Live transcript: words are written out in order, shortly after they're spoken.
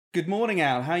Good morning,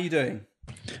 Al. How are you doing?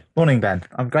 Morning, Ben.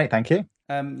 I'm great, thank you.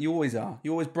 You always are.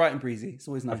 You're always bright and breezy. It's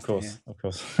always Of nice to course, hear. of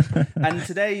course. And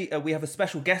today we have a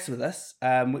special guest with us,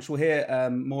 which we'll hear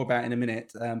more about in a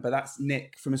minute. But that's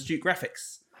Nick from Astute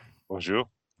Graphics. Bonjour.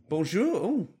 Bonjour.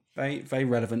 Oh, very, very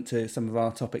relevant to some of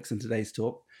our topics in today's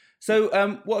talk.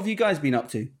 So, what have you guys been up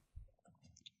to?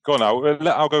 Go on, Al.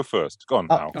 I'll go first. Go on,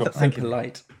 Oh, Al. Oh, Go. so thank you.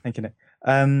 polite. Thank you, Nick.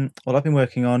 Well, I've been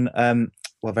working on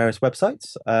various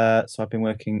websites. So I've been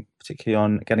working particularly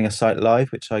on getting a site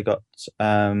live, which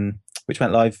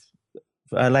went live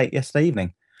late yesterday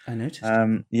evening. I noticed.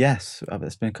 Yes,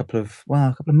 it's been a couple of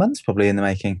months probably in the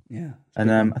making. Yeah.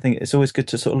 And I think it's always good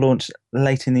to sort of launch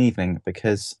late in the evening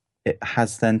because it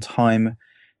has then time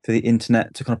for the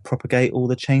internet to kind of propagate all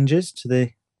the changes to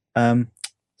the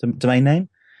domain name,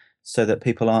 so that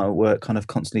people aren't at work kind of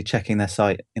constantly checking their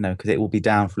site, because it will be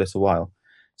down for a little while.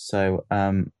 So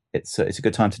it's a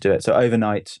good time to do it. So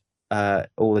overnight,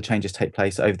 all the changes take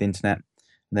place over the internet,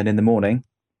 and then in the morning,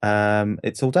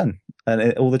 it's all done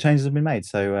and all the changes have been made.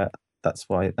 So that's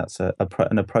why that's an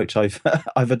approach I've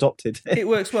I've adopted. It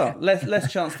works well.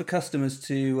 Less chance for customers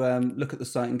to look at the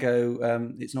site and go,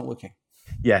 it's not working.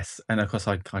 Yes, and of course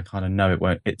I kind of know it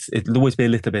won't. It'll always be a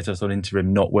little bit of sort of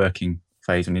interim not working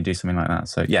phase when you do something like that.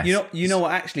 So yes, You know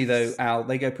what? Actually, though, Al,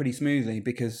 they go pretty smoothly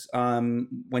because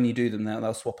when you do them,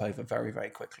 they'll swap over very, very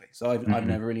quickly. So I've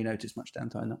never really noticed much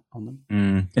downtime on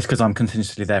them. It's because I'm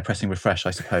continuously there pressing refresh,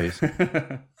 I suppose,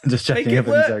 just checking Make it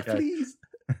everything's work, okay. please.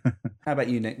 How about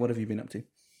you, Nick? What have you been up to?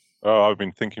 Oh, I've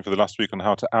been thinking for the last week on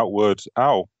how to outword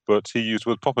Al, but he used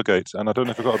word propagate, and I don't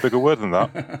know if I got a bigger word than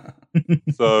that.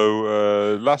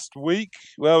 So last week,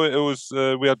 well, it was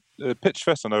we had Pitch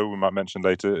Fest. I know we might mention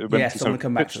later. Yes, I want to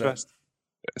come back to that. Fest.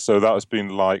 So that has been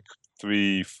like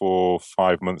 3, 4,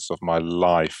 5 months of my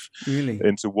life Really?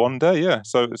 into one day. Yeah.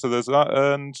 So there's that,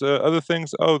 and other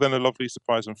things. Oh, then a lovely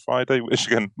surprise on Friday, which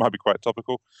again might be quite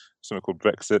topical. Something called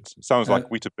Brexit. Sounds like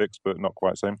Weetabix, but not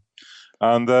quite the same.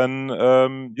 And then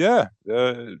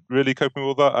really coping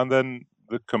with all that. And then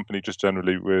the company just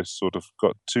generally, we're sort of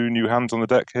got 2 new hands on the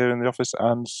deck here in the office,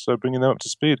 and so bringing them up to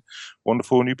speed.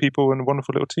 Wonderful new people and a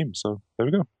wonderful little team. So there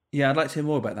we go. Yeah, I'd like to hear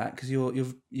more about that because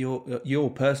you're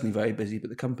personally very busy, but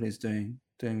the company's doing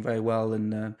very well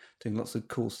and doing lots of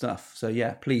cool stuff. So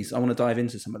yeah, please, I want to dive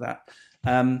into some of that.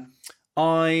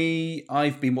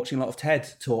 I've been watching a lot of TED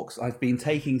Talks. I've been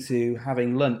taking to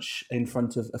having lunch in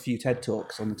front of a few TED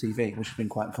Talks on the TV, which has been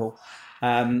quite cool.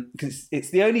 Because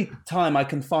it's the only time I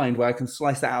can find where I can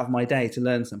slice that out of my day to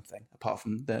learn something, apart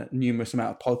from the numerous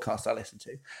amount of podcasts I listen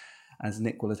to, as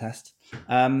Nick will attest.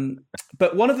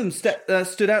 But one of them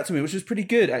stood out to me, which was pretty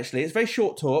good, actually. It's a very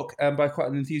short talk by quite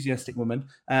an enthusiastic woman.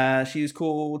 She was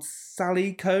called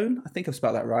Sally Cohn. I think I've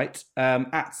spelled that right.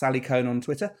 At Sally Cohn on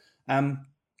Twitter.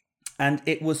 And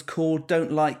it was called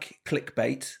Don't Like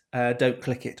Clickbait, Don't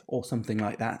Click It, or something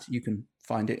like that. You can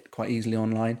find it quite easily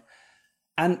online.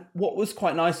 And what was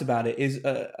quite nice about it is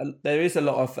there is a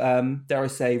lot of, dare I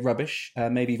say, rubbish,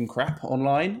 maybe even crap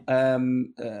online,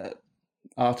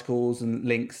 articles and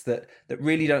links that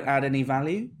really don't add any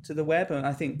value to the web. And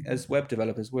I think as web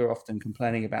developers, we're often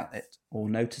complaining about it or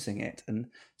noticing it, and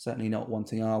certainly not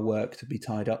wanting our work to be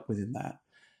tied up within that.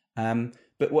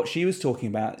 But what she was talking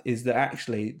about is that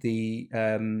actually the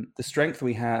strength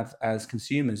we have as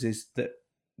consumers is that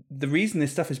the reason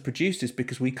this stuff is produced is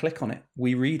because we click on it,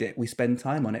 we read it, we spend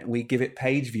time on it, we give it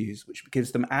page views, which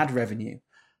gives them ad revenue.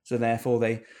 So therefore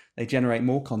they generate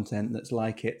more content that's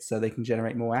like it, so they can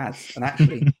generate more ads. And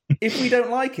actually, if we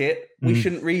don't like it, we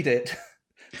shouldn't read it.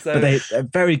 So, but they're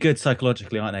very good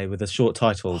psychologically, aren't they, with the short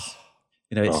titles?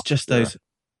 It's just those.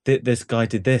 This guy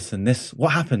did this and this.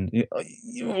 What happened?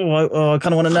 I kind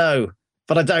of want to know,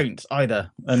 but I don't either.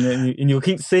 And you'll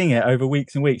keep seeing it over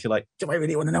weeks and weeks. You're like, do I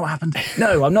really want to know what happened?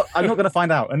 No, I'm not. I'm not going to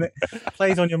find out. And it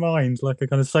plays on your mind like a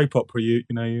kind of soap opera. You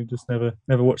just never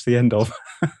watch the end of.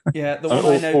 Yeah, the one I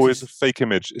noticed. Always a fake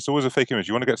image. It's always a fake image.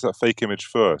 You want to get to that fake image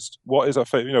first. What is that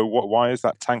fake? Why is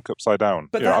that tank upside down?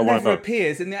 But that never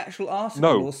appears in the actual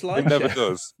article or slideshow. It never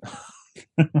does.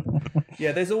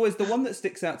 Yeah, there's always the one that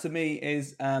sticks out to me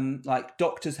is like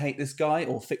doctors hate this guy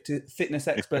or fitness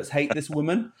experts hate this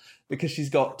woman because she's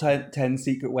got 10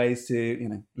 secret ways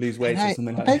to lose weight or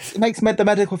something like that. It makes the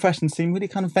medical profession seem really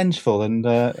kind of vengeful and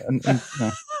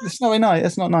it's not really nice.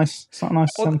 It's not nice. It's not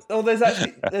nice.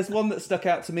 There's one that stuck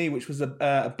out to me, which was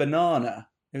a banana.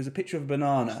 It was a picture of a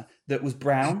banana that was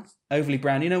brown, overly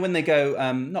brown. When they go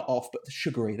not off, but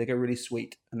sugary, they go really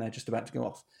sweet, and they're just about to go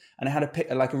off. And it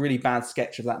had a really bad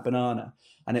sketch of that banana,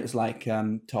 and it was like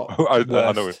top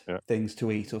worst things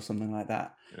to eat or something like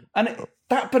that. Yeah. And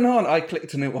that banana, I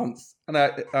clicked on it once, and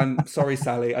I'm sorry,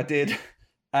 Sally, I did.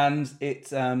 and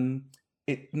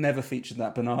it never featured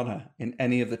that banana in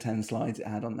any of the 10 slides it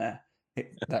had on there.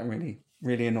 That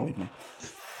really annoyed me.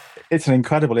 It's an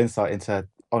incredible insight into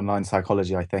online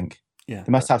psychology, I think. Yeah.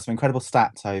 They must have some incredible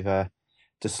stats over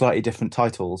just slightly different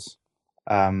titles,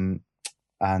 and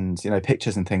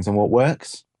pictures and things, and what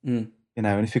works. Mm.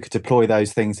 And if you could deploy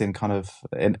those things in kind of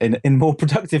in more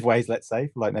productive ways, let's say,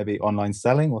 like maybe online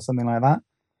selling or something like that,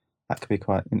 that could be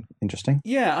quite interesting.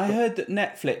 Yeah, I heard that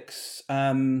Netflix.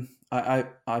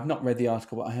 I've not read the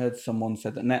article, but I heard someone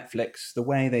said that Netflix, the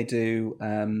way they do,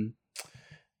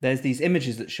 there's these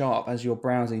images that show up as you're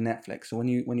browsing Netflix. So when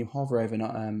you hover over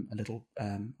a little,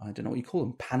 I don't know what you call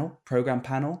them, program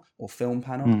panel or film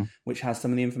panel, which has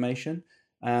some of the information.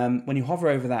 When you hover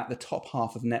over that, the top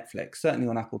half of Netflix, certainly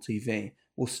on Apple TV,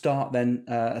 will start then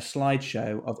a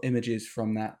slideshow of images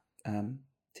from that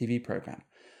TV program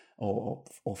or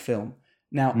film.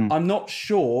 Now, I'm not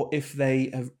sure if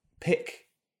they have pick.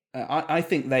 I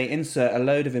think they insert a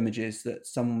load of images that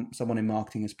someone in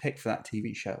marketing has picked for that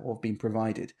TV show or have been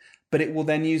provided, but it will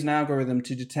then use an algorithm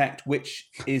to detect which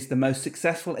is the most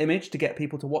successful image to get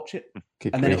people to watch it,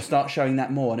 and then it will start showing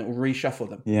that more, and it will reshuffle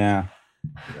them. Yeah,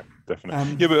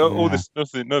 definitely. But all this,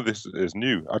 none of this is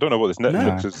new. I don't know what this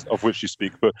Netflix is of which you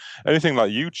speak, but anything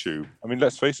like YouTube. I mean,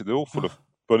 let's face it, they're all full of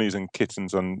bunnies and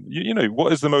kittens, and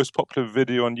what is the most popular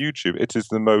video on YouTube? It is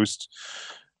the most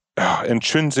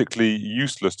intrinsically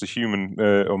useless to human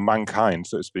or mankind,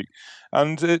 so to speak,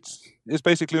 and it's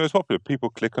basically the most popular. People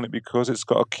click on it because it's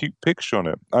got a cute picture on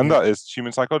it, and that is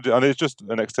human psychology, and it's just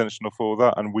an extension of all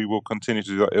that, and we will continue to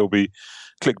do that. It'll be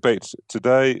clickbait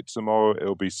today, tomorrow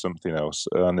it'll be something else,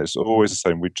 and it's always the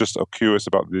same. We just are curious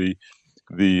about the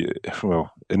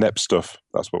inept stuff.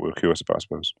 That's what we're curious about, I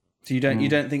suppose. So you don't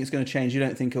think it's going to change? You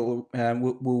don't think it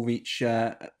will reach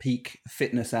peak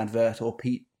fitness advert or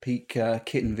peak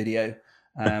kitten video,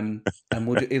 and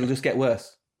it'll just get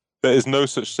worse? There is no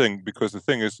such thing, because the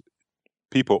thing is,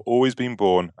 people have always been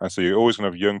born, and so you're always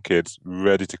going to have young kids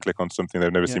ready to click on something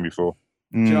they've never seen before.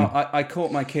 Do you know, I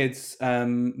caught my kids.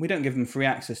 We don't give them free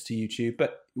access to YouTube,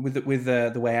 but with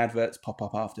the way adverts pop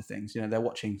up after things, they're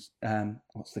watching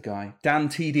what's the guy, Dan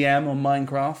TDM on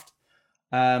Minecraft.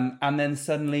 And then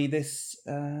suddenly this,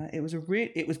 it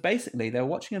was basically, they were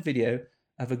watching a video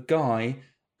of a guy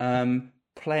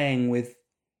playing with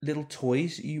little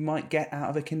toys you might get out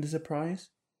of a Kinder Surprise.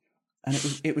 And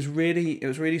it was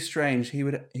really strange. He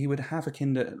would have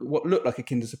what looked like a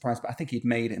Kinder Surprise, but I think he'd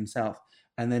made it himself.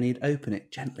 And then he'd open it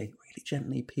gently, really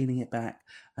gently, peeling it back,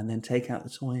 and then take out the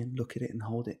toy and look at it and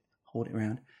hold it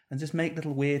around and just make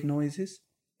little weird noises.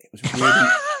 It was really,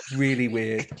 really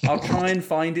weird. I'll try and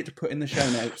find it to put in the show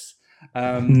notes,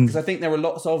 because I think there were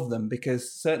lots of them,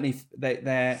 because certainly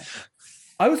they're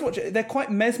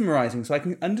quite mesmerizing, so I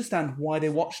can understand why they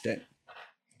watched it.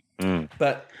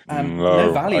 But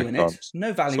no value in it.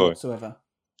 No value whatsoever.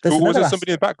 Was there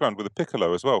somebody in the background with a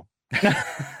piccolo as well?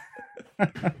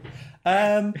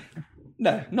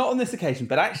 No, not on this occasion.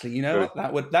 But actually,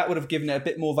 what? That would have given it a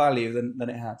bit more value than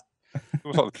it had. It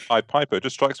was like the Pied Piper. It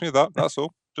just strikes me that's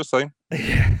all. Just saying.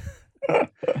 Yeah,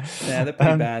 they're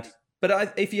pretty bad.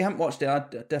 But if you haven't watched it,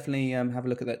 I'd definitely have a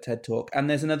look at that TED Talk. And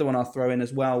there's another one I'll throw in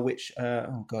as well, which,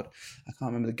 oh God, I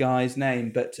can't remember the guy's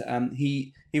name, but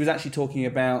he was actually talking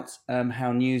about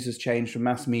how news has changed from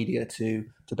mass media to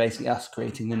basically us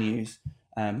creating the news,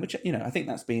 which, I think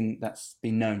that's been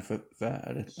known for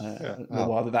a little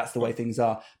while, that's the way things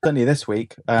are. Certainly this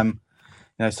week,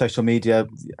 social media,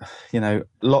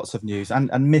 lots of news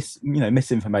and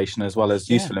misinformation as well as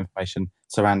useful information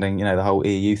surrounding, the whole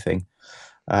EU thing.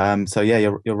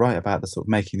 You're right about the sort of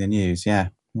making the news. Yeah.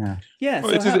 Well,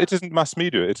 it isn't mass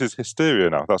media. It is hysteria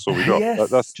now. That's all we got. Yes.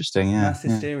 That's interesting. Yeah, mass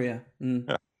hysteria.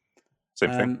 Yeah,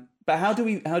 same thing. But how do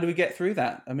we get through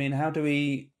that? I mean, how do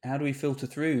we filter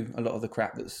through a lot of the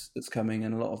crap that's coming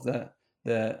and a lot of the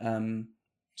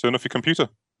Turn off your computer.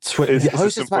 It's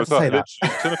as simple as that.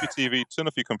 Turn off your TV, turn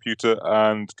off your computer,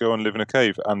 and go and live in a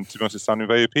cave. And to be honest, it's sounding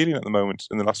very appealing at the moment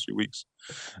in the last few weeks.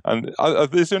 And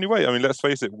it's the only way. I mean, let's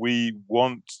face it, we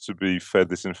want to be fed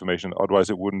this information,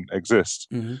 otherwise it wouldn't exist.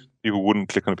 Mm-hmm. People wouldn't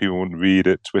click on it, people wouldn't read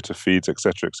it, Twitter feeds,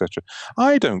 etc., etc.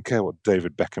 I don't care what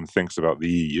David Beckham thinks about the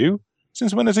EU.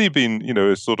 Since when has he been,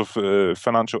 a sort of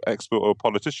financial expert or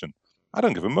politician? I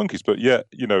don't give a monkeys, but yet,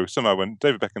 somehow when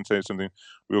David Beckham says something,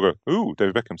 we all go, ooh,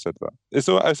 David Beckham said that. It's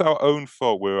our own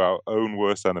fault. We're our own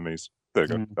worst enemies. There you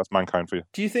go. That's mankind for you.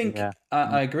 Do you think,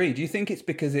 I agree, do you think it's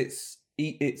because it's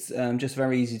just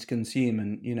very easy to consume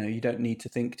and, you don't need to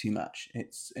think too much?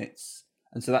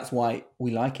 And so that's why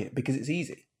we like it, because it's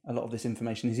easy. A lot of this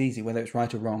information is easy. Whether it's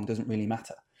right or wrong doesn't really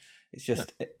matter. It's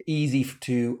just easy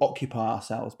to occupy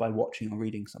ourselves by watching or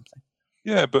reading something.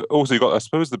 Yeah, but also I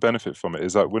suppose the benefit from it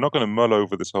is that we're not going to mull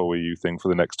over this whole EU thing for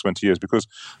the next 20 years because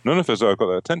none of us have got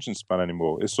that attention span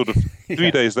anymore. It's sort of 3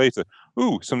 days later.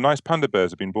 Ooh, some nice panda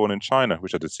bears have been born in China,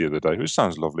 which I did see the other day, which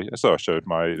sounds lovely. So I showed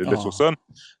my little son.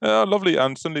 Lovely.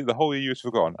 And suddenly the whole EU is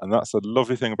forgotten. And that's a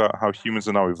lovely thing about how humans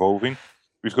are now evolving.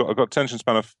 I've got attention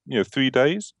span of 3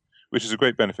 days, which is a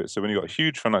great benefit. So when you've got a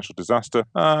huge financial disaster,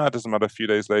 it doesn't matter, a few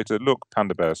days later, look,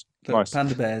 panda bears. Look, nice.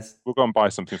 panda bears. We'll go and buy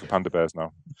something for panda bears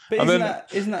now. But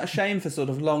isn't that a shame for sort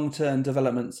of long-term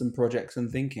developments and projects and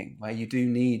thinking, where you do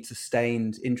need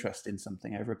sustained interest in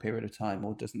something over a period of time,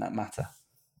 or doesn't that matter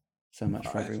so much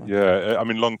for everyone? Yeah, I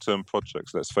mean, long-term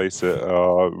projects, let's face it,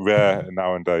 are rare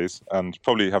nowadays, and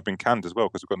probably have been canned as well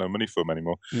because we've got no money for them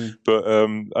anymore. But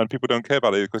and people don't care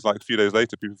about it because, like, a few days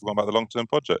later, people forgot about the long-term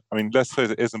project. I mean, let's face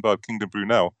it, Isambard Kingdom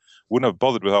Brunel wouldn't have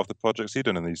bothered with half the projects he'd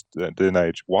done in these day and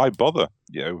age. Why bother?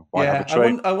 Why have a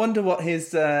trade? I wonder what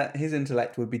his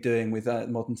intellect would be doing with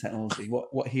modern technology.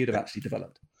 What he would have actually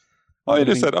developed. He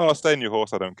just said, stay in your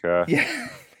horse, I don't care. Yeah.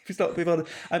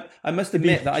 I must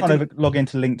admit that I trying to log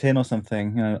into LinkedIn or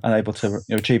something, unable to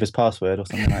retrieve his password or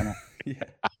something like that. Yeah,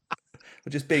 or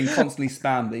just being constantly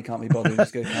spammed that he can't be bothered.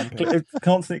 Just go camping.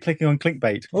 Constantly clicking on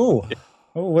clickbait. Oh,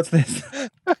 what's this?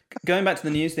 Going back to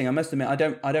the news thing, I must admit I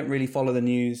don't really follow the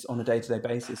news on a day-to-day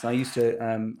basis. I used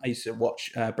to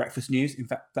watch breakfast news. In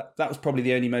fact, that was probably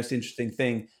the only most interesting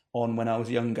thing on when I was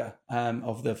younger,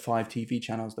 of the 5 TV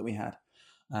channels that we had,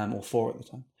 or 4 at the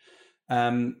time.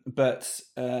 But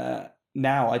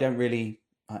now I don't really.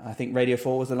 I think Radio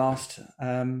 4 was the last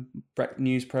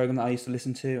news program that I used to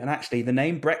listen to. And actually, the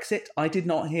name Brexit I did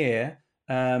not hear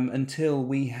until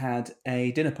we had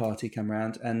a dinner party come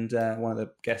around, and one of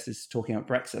the guests is talking about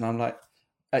Brexit, and I'm like,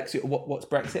 "What's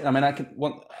Brexit?" I mean,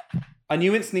 I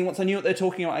knew instantly once I knew what they're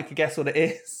talking about, I could guess what it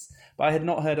is, but I had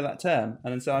not heard of that term,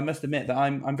 and so I must admit that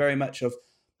I'm very much of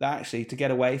that. Actually, to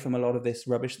get away from a lot of this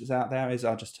rubbish that's out there, is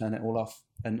I'll just turn it all off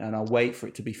and I'll wait for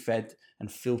it to be fed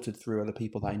and filtered through other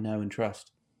people that I know and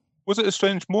trust. Was it a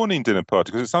strange morning dinner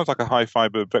party? Because it sounds like a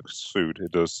high-fibre breakfast food,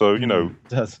 it does. So, you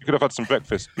could have had some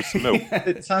breakfast with some milk.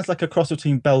 It sounds like a cross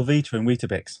between Belvita and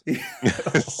Weetabix.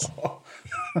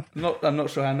 I'm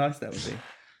not sure how nice that would be.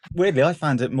 Weirdly, I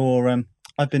found it more...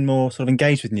 I've been more sort of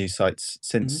engaged with news sites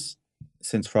since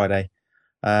Friday.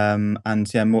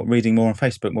 Reading more on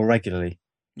Facebook more regularly,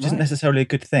 which isn't necessarily a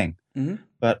good thing.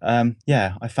 But,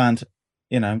 I found...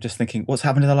 I'm just thinking, what's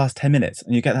happened in the last 10 minutes?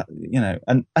 And you get that,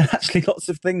 and actually lots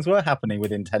of things were happening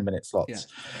within 10-minute slots.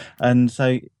 Yeah. And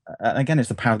so, again, it's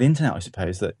the power of the internet, I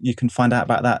suppose, that you can find out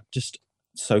about that just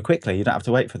so quickly. You don't have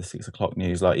to wait for the 6 o'clock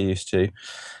news like you used to.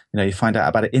 You find out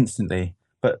about it instantly.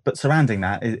 But surrounding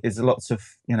that is lots of,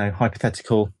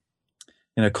 hypothetical,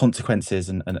 consequences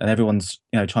and everyone's,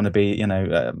 trying to be,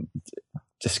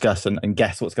 discuss and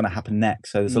guess what's going to happen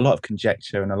next. So there's a lot of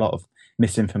conjecture and a lot of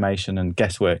misinformation and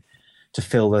guesswork to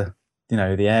fill the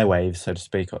airwaves, so to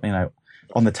speak,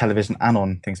 on the television and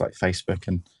on things like Facebook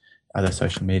and other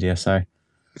social media. So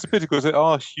it's a pity because there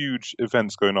are huge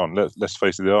events going on. Let's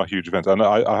face it, there are huge events. And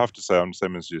I have to say, I'm the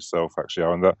same as yourself, actually,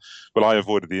 Aaron, that, I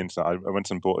avoided the internet. I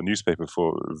went and bought a newspaper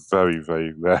for a very,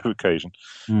 very rare occasion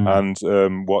and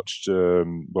watched,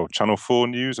 Channel 4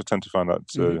 News. I tend to find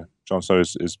that Jon Snow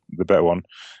is the better one.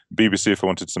 BBC if I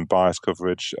wanted some bias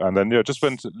coverage. And then, just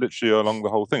went literally along the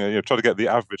whole thing and, try to get the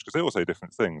average, because they all say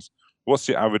different things. What's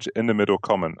the average in the middle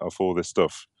comment of all this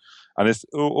stuff? And it's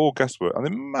all guesswork. And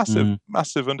they're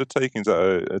massive undertakings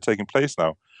that are taking place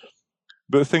now.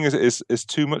 But the thing is, it's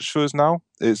too much for us now.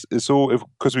 It's all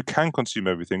because we can consume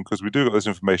everything, because we do get this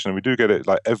information and we do get it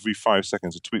like every 5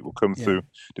 seconds. A tweet will come through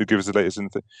to give us the latest thing.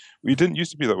 We didn't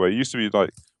used to be that way. It used to be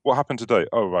like, what happened today?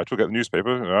 Oh, right, we'll get the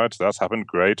newspaper. All right, that's happened.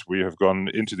 Great. We have gone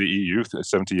into the EU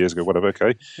 70 years ago, whatever.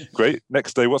 Okay, great.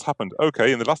 Next day, what's happened?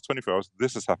 Okay, in the last 24 hours,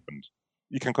 this has happened.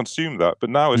 You can consume that. But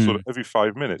now it's sort of every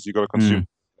 5 minutes, you've got to consume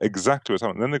exactly what's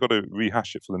happened. Then they've got to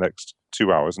rehash it for the next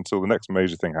 2 hours until the next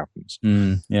major thing happens.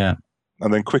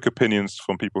 And then quick opinions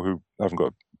from people who haven't got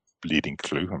a bleeding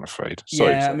clue, I'm afraid.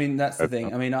 Sorry. I mean, that's the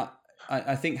thing. I mean,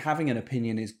 I think having an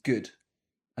opinion is good.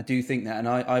 I do think that. And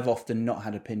I've often not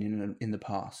had opinion in the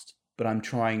past, but I'm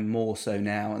trying more so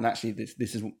now. And actually, this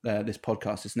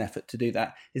podcast is an effort to do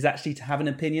that, is actually to have an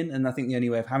opinion. And I think the only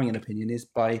way of having an opinion is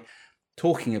by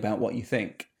talking about what you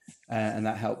think. And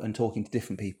that helps, and talking to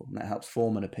different people, and that helps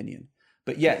form an opinion.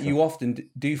 But you often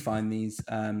do find these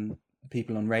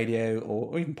people on radio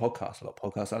or even podcasts, a lot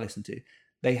of podcasts I listen to,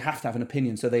 they have to have an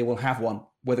opinion, so they will have one,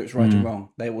 whether it's right or wrong.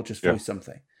 They will just voice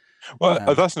something.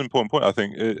 Well, that's an important point. I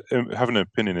think having an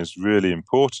opinion is really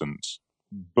important,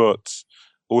 but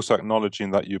also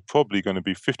acknowledging that you're probably going to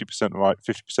be 50% right,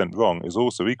 50% wrong is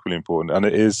also equally important. And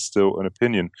it is still an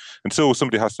opinion until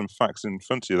somebody has some facts in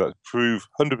front of you that prove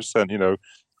 100%,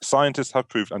 scientists have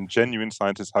proved, and genuine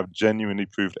scientists have genuinely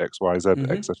proved X, Y, Z,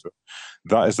 etc.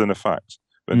 That is then a fact.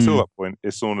 But until that point,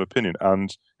 it's all an opinion.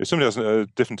 And if somebody has a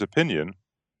different opinion,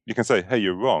 you can say, hey,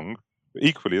 you're wrong. But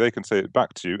equally, they can say it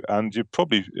back to you, and you're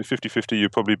probably 50-50, you'll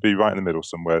probably be right in the middle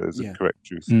somewhere as a correct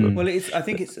truth. Well, I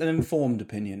think it's an informed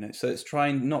opinion. So it's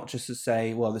trying not just to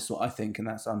say, well, this is what I think, and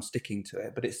I'm sticking to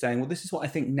it, but it's saying, well, this is what I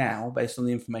think now based on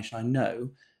the information I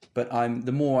know. But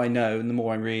the more I know and the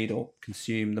more I read or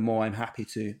consume, the more I'm happy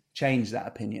to change that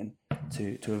opinion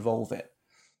to evolve it.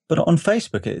 But on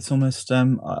Facebook, it's almost,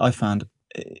 I found,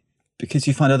 because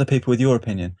you find other people with your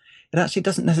opinion, it actually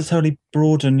doesn't necessarily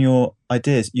broaden your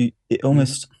ideas. It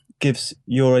almost gives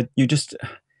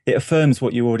it affirms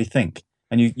what you already think.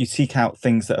 And you seek out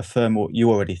things that affirm what you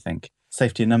already think.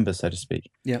 Safety in numbers, so to speak.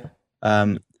 Yeah.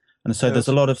 And so there's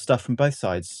a lot of stuff from both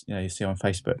sides, you see on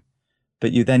Facebook.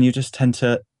 But you just tend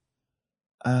to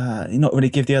not really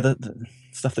give the other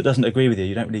stuff that doesn't agree with you.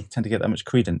 You don't really tend to get that much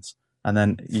credence. And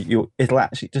then it'll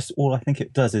actually all I think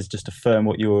it does is just affirm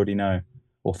what you already know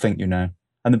or think you know.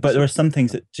 But there are some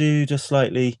things that do just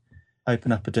slightly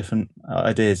open up a different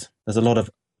ideas. There's a lot of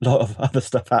other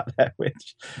stuff out there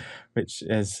which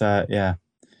is not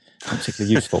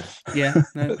particularly useful. Yeah,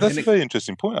 that's a very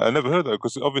interesting point. I never heard that,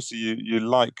 because obviously you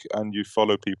like and you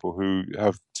follow people who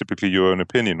have typically your own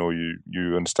opinion, or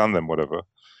you understand them, whatever,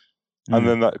 and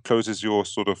then that closes your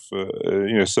sort of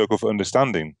circle for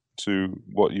understanding to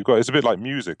what you've got. It's a bit like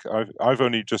music. I've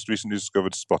only just recently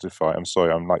discovered Spotify. I'm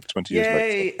sorry, I'm like 20 years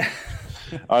late.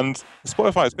 And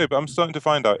Spotify is great, but I'm starting to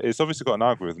find out it's obviously got an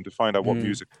algorithm to find out what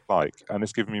music I like, and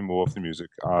it's giving me more of the music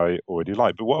I already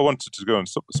like. But what I wanted to go on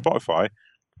Spotify,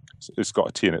 it's got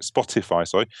a T in it, Spotify,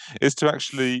 sorry, is to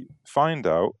actually find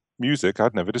out music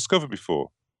I'd never discovered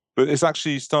before. But it's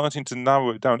actually starting to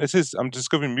narrow it down. I'm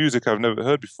discovering music I've never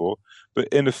heard before, but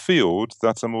in a field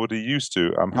that I'm already used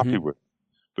to, I'm happy with.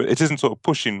 But it isn't sort of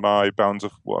pushing my bounds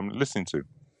of what I'm listening to.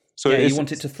 So you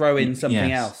want it to throw in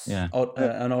something else, an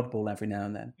oddball every now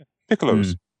and then.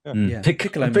 Piccolos.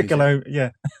 Piccolo, yeah.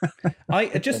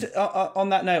 I just on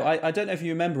that note, I don't know if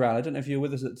you remember, Al. I don't know if you were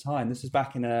with us at the time. This was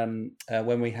back in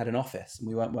when we had an office and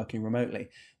we weren't working remotely.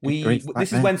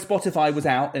 This is when Spotify was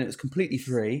out and it was completely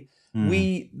free.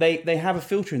 They have a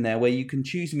filter in there where you can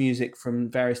choose music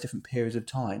from various different periods of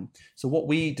time. So what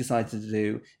we decided to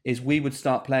do is we would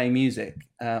start playing music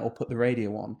or put the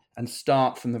radio on and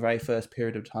start from the very first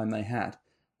period of time they had,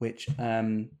 which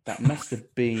that must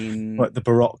have been like the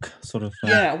Baroque sort of.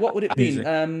 What would it be?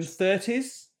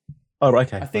 30s. Oh,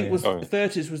 okay. I think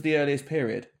 30s was the earliest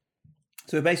period.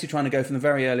 So we're basically trying to go from the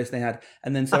very earliest they had,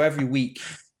 and then so every week.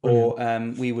 Or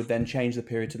we would then change the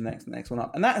period to the next one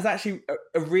up. And that is actually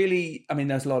a really,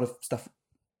 there's a lot of stuff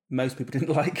most people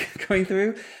didn't like going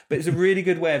through, but it's a really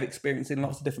good way of experiencing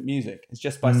lots of different music. It's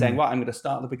just by saying, I'm going to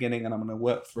start at the beginning and I'm going to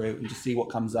work through and just see what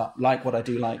comes up, like what I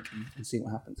do like, and see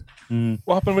what happens.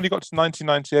 What happened when you got to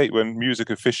 1998 when music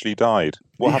officially died?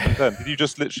 What happened then? Did you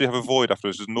just literally have a void after? It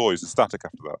was just noise and static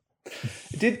after that?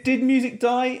 Did music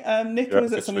die, Nick, or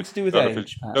is that something to do with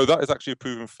age? No, that is actually a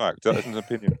proven fact. That isn't an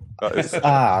opinion. That is.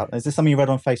 Is this something you read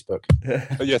on Facebook?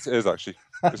 Yes, it is actually.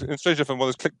 It's strangely enough one of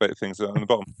those clickbait things on the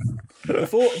bottom.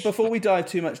 Before we dive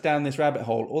too much down this rabbit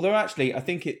hole, although actually I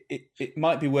think it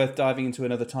might be worth diving into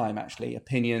another time, actually,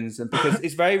 opinions, and because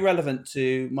it's very relevant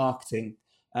to marketing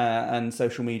and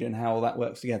social media and how all that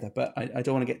works together. But I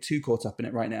don't want to get too caught up in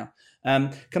it right now.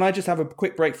 Can I just have a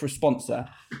quick break for a sponsor?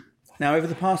 Now, over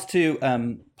the past two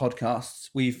podcasts,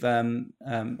 we've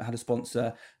had a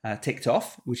sponsor, TikTok,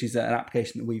 which is an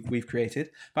application that we've created.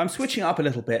 But I'm switching it up a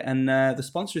little bit, and the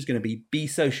sponsor is going to be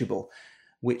Sociable,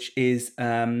 which is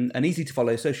an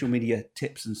easy-to-follow social media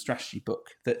tips and strategy book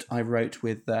that I wrote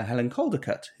with Helen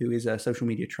Caldercut, who is a social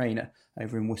media trainer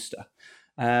over in Worcester.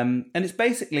 And it's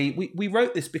basically, we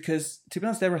wrote this because, to be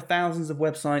honest, there are thousands of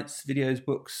websites, videos,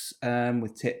 books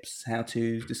with tips,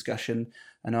 how-tos, discussion,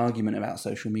 an argument about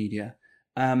social media.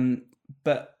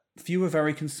 But few are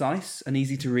very concise and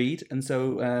easy to read. And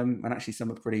so, and actually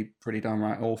some are pretty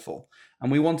downright awful.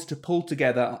 And we wanted to pull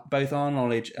together both our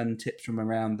knowledge and tips from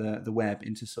around the web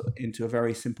into a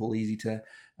very simple, easy to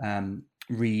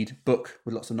read book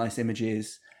with lots of nice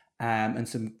images and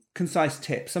some concise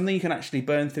tips, something you can actually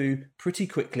burn through pretty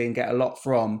quickly and get a lot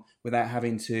from without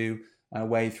having to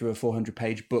wade through a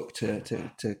 400-page book to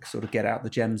sort of get out the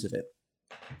gems of it.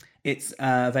 It's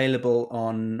available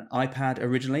on iPad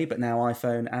originally, but now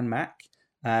iPhone and Mac.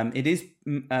 It is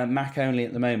Mac only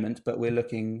at the moment, but we're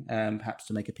looking perhaps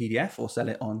to make a PDF or sell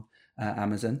it on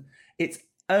Amazon. It's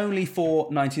only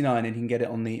 $4.99, and you can get it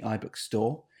on the iBook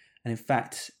store. And in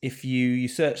fact, if you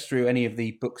search through any of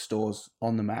the bookstores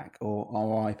on the Mac or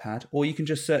iPad, or you can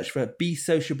just search for Be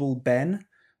Sociable Ben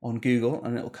on Google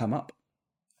and it'll come up.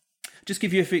 Just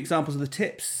give you a few examples of the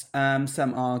tips.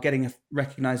 Some are getting a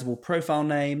recognizable profile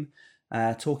name,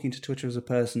 talking to Twitter as a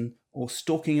person, or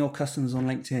stalking your customers on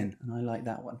LinkedIn. And I like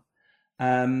that one.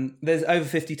 There's over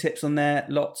 50 tips on there,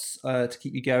 lots to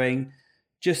keep you going.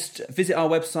 Just visit our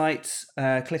website,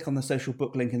 click on the social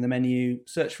book link in the menu,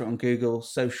 search for it on Google,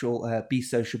 Be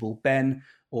Sociable Ben,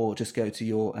 or just go to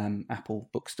your Apple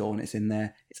bookstore and it's in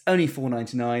there. It's only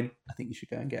 $4.99. I think you should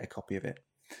go and get a copy of it.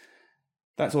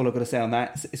 That's all I've got to say on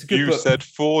that. It's a good book. You said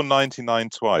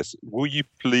 $4.99 twice. Will you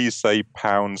please say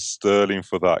pounds sterling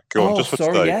for that? Go on, just for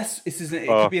today. Yes. It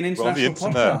could be an international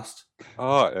podcast.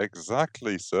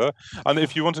 Exactly, sir. And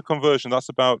if you want a conversion, that's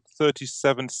about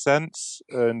 37 cents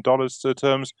in dollars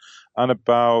terms and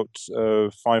about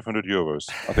 500 euros,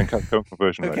 I think, at current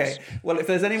conversion rates. Okay. Well, if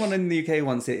there's anyone in the UK who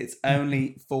wants it, it's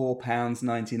only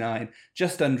 £4.99,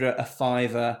 just under a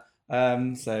fiver.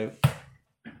 So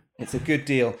it's a good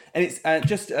deal. And it's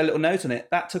just a little note on it.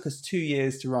 That took us 2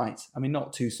 years to write. I mean,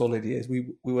 not 2 solid years.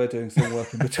 We were doing some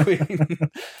work in between.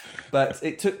 But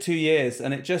it took 2 years.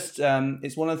 And it just,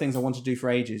 it's one of the things I want to do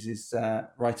for ages is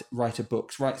write a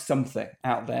book, write something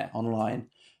out there online.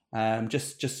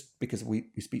 Just because we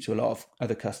speak to a lot of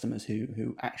other customers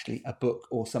who actually a book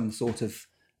or some sort of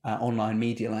online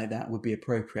media like that would be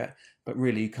appropriate, but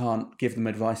really you can't give them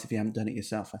advice if you haven't done it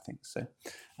yourself, I think. So,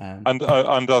 and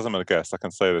as I'm a guest, I can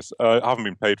say this. I haven't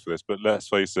been paid for this, but let's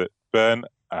face it, Ben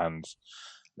and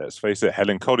let's face it,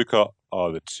 Helen Caldicott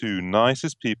are the two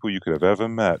nicest people you could have ever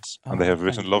met, and they have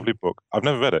written a lovely book. I've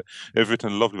never read it. They've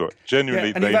written a lovely book.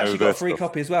 Genuinely, and they you've actually know got a free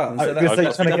copy as well. So I've got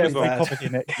a free copy,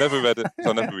 Nick. Never read it.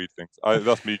 So I never read things.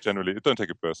 That's me generally. Don't take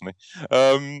it personally.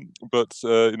 But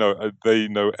they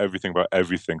know everything about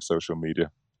everything social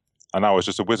media. And I was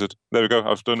just a wizard. There we go.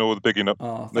 I've done all the bigging up.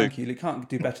 Oh, thank you. You can't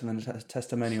do better than a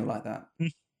testimonial like that.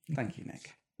 Thank you,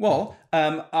 Nick. Well,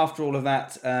 after all of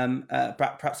that,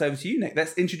 perhaps over to you, Nick.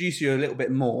 Let's introduce you a little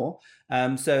bit more.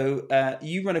 So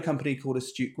you run a company called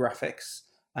Astute Graphics.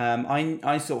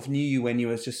 I sort of knew you when you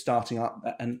were just starting up,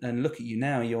 and look at you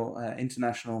now. You're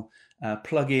international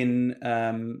plugin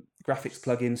graphics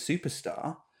plugin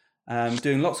superstar,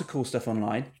 doing lots of cool stuff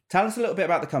online. Tell us a little bit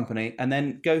about the company, and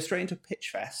then go straight into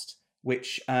Pitchfest,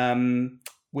 which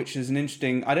is an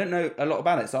interesting. I don't know a lot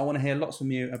about it, so I want to hear lots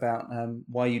from you about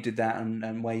why you did that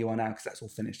and where you are now, because that's all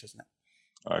finished, isn't it?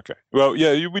 Okay. Well,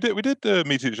 yeah, we did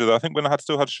meet each other. I think when I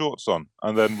still had shorts on,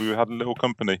 and then we had a little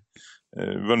company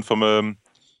run from a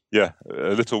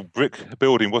little brick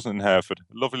building, wasn't in Hereford, a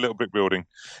lovely little brick building.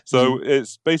 So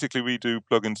it's basically we do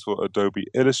plugins for Adobe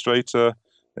Illustrator.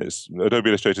 Adobe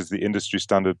Illustrator is the industry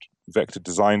standard vector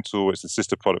design tool. It's a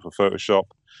sister product for Photoshop,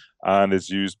 and is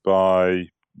used by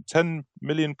 10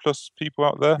 million plus people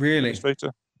out there. Really?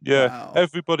 Illustrator. Yeah, wow.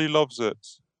 Everybody loves it.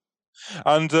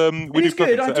 And we do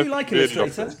good. I do like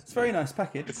Illustrator. It's a very nice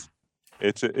package.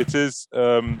 It is.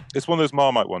 It's one of those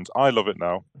Marmite ones. I love it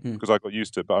now because I got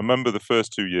used to it. But I remember the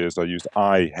first 2 years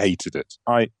I hated it.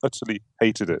 I utterly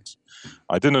hated it.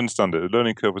 I didn't understand it. The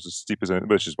learning curve was as steep as anything,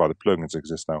 which is why the plugins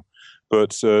exist now.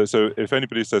 But so if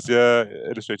anybody says, "Yeah,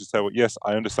 Illustrator's terrible," yes,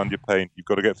 I understand your pain. You've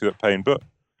got to get through that pain. But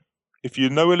if you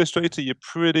know Illustrator, you're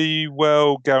pretty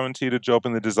well guaranteed a job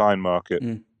in the design market.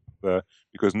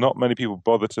 Because not many people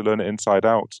bother to learn it inside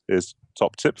out is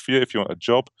top tip for you if you want a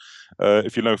job.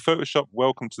 If you know Photoshop,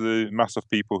 welcome to the mass of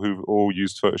people who've all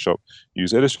used Photoshop.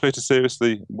 Use Illustrator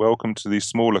seriously, welcome to the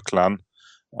smaller clan.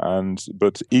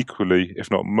 But equally,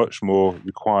 if not much more,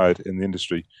 required in the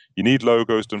industry. You need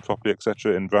logos done properly,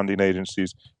 etc. In branding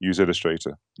agencies, use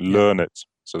Illustrator. Learn it.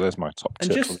 So there's my top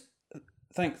tip.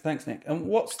 Thanks, Nick. And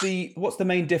what's the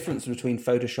main difference between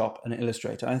Photoshop and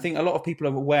Illustrator? I think a lot of people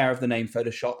are aware of the name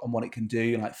Photoshop and what it can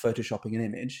do, like photoshopping an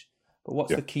image. But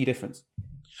what's the key difference?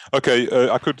 Okay,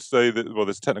 I could say that, well,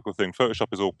 there's a technical thing.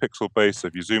 Photoshop is all pixel-based. So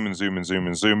if you zoom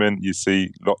in, you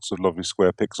see lots of lovely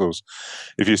square pixels.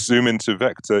 If you zoom into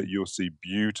vector, you'll see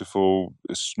beautiful,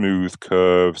 smooth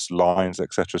curves, lines,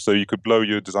 etc. So you could blow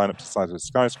your design up to the size of a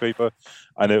skyscraper,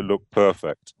 and it would look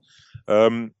perfect.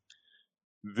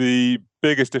 The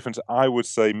biggest difference, I would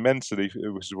say, mentally,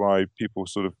 which is why people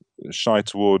sort of shy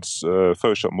towards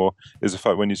Photoshop more, is the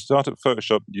fact when you start at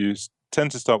Photoshop, you tend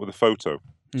to start with a photo.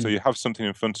 So you have something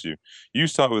in front of you. You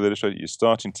start with Illustrator, you're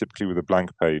starting typically with a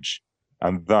blank page.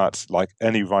 And that, like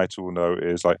any writer will know,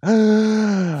 is like,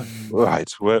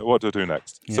 right, what do I do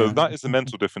next? Yeah. So that is the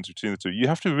mental difference between the two. You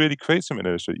have to really create something in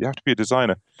Illustrator. You have to be a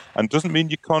designer. And it doesn't mean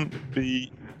you can't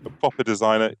be a proper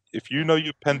designer. If you know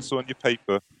your pencil and your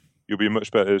paper, you'll be a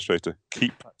much better illustrator.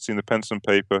 Keep practicing the pencil and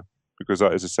paper, because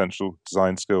that is essential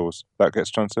design skills. That gets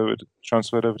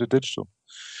transferred over to digital.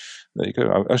 There you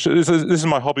go. This is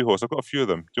my hobby horse. I've got a few of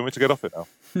them. Do you want me to get off it now?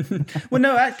 Well,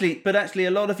 no, actually,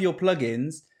 a lot of your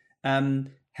plugins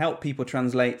help people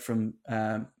translate from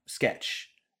sketch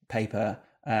paper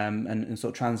and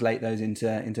sort of translate those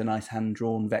into nice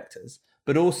hand-drawn vectors.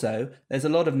 But also, there's a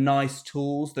lot of nice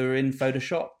tools that are in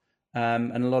Photoshop,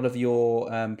 and a lot of your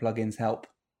plugins help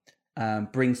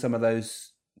bring some of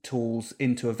those tools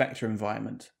into a vector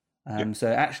environment.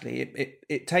 So actually,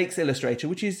 it takes Illustrator,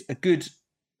 which is a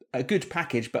good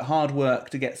package, but hard work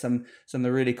to get some of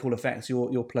the really cool effects.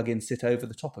 Your plugins sit over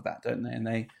the top of that, don't they? And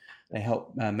they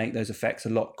help make those effects a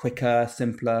lot quicker,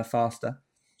 simpler, faster.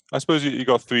 I suppose you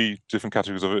got 3 different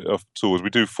categories of tools. We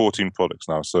do 14 products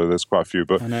now, so there's quite a few.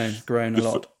 But I know, it's grown a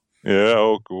lot. Yeah,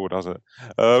 oh god, has it?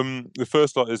 The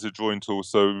first lot is a drawing tool,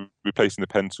 so replacing the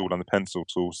pen tool and the pencil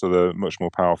tool, so they're much more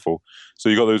powerful. So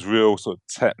you got those real sort of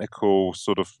technical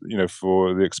sort of,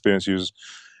 for the experienced users.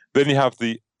 Then you have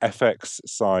the FX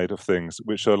side of things,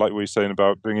 which are like we were saying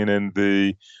about bringing in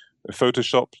the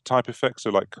Photoshop type effects,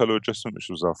 so like color adjustment, which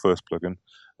was our first plugin,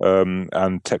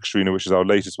 and Texturino, which is our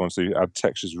latest one. So you add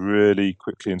textures really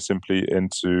quickly and simply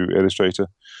into Illustrator.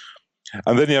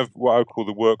 And then you have what I would call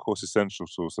the workhorse essential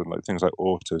tools, so like things like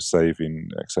auto saving,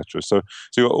 etc. So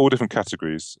you've got all different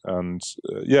categories, and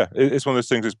it's one of those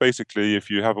things. It's basically, if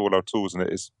you have all our tools in it,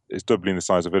 it's doubling the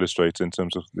size of Illustrator in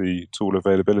terms of the tool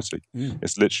availability.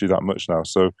 It's literally that much now.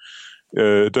 So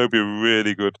Adobe are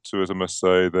really good to us, I must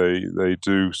say. They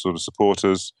do sort of support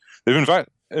us. They've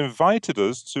invited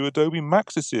us to Adobe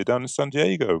Max this year down in San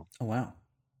Diego. Oh wow!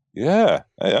 Yeah,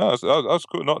 that's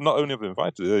cool. Not only have they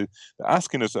invited, they're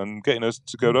asking us and getting us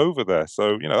to go over there.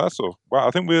 So that's sort of wow.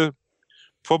 I think we're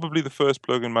probably the first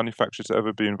plugin manufacturer to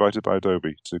ever be invited by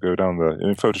Adobe to go down there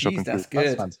in Photoshop. Jeez, that's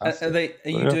good. That's fantastic. Are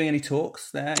you doing any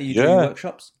talks there? Are you doing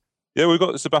workshops? Yeah, we've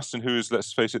got Sebastian, who is,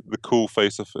 let's face it, the cool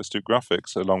face of Astute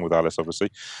Graphics, along with Alice,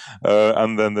 obviously.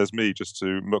 And then there's me, just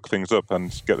to muck things up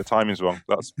and get the timings wrong.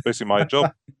 That's basically my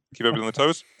job. Keep everybody on the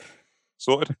toes.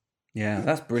 Sorted. Yeah,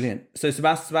 that's brilliant. So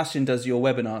Sebastian does your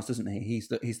webinars, doesn't he? He's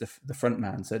the front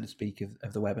man, so to speak,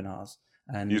 of the webinars.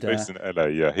 And he's based in LA.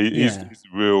 Yeah, he's a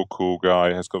real cool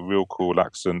guy. Has got a real cool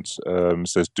accent.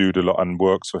 Says dude a lot and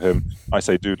works for him. I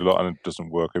say dude a lot and it doesn't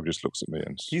work. Everybody just looks at me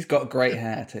and he's got great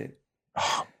hair too.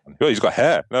 Oh, he's got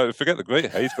hair. No, forget the great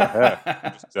hair. He's got hair.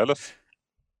 I'm just jealous.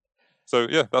 So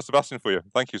yeah, that's Sebastian for you.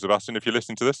 Thank you, Sebastian, if you're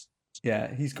listening to this.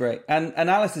 Yeah, he's great. And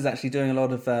Alice is actually doing a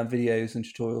lot of videos and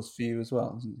tutorials for you as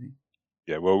well, isn't he?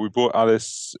 Yeah, well, we brought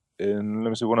Alice in,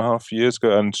 1.5 years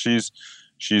ago, and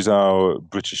she's our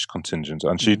British contingent,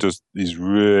 and she does these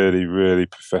really, really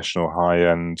professional,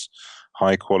 high-end,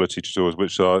 high-quality tutorials,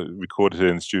 which are recorded here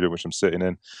in the studio, which I'm sitting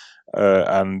in,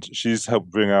 and she's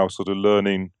helped bring our sort of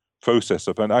learning process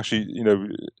up, and actually,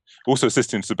 also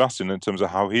assisting Sebastian in terms of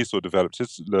how he sort of developed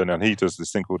his learning, and he does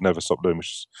this thing called Never Stop Learning,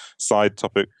 which is a side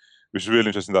topic, which is really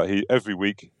interesting, that he, every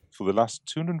week, for the last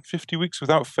 250 weeks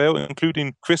without fail,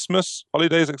 including Christmas,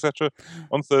 holidays, etc.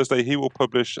 On Thursday, he will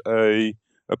publish a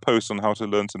post on how to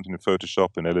learn something in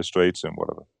Photoshop and Illustrator and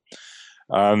whatever.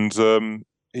 And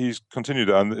he's continued,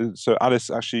 and so Alice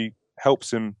actually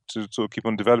helps him to sort of keep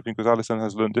on developing, because Alice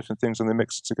has learned different things and they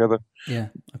mix it together. Yeah,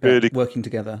 really working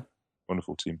together.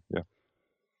 Wonderful team. Yeah.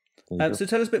 So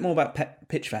tell us a bit more about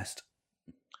Pitchfest.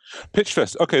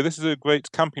 Pitchfest. Okay, this is a great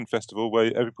camping festival where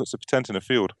everybody puts a tent in a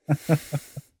field.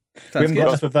 We haven't got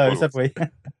enough of those, have we?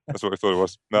 That's what I thought it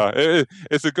was. No,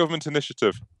 it's a government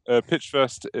initiative.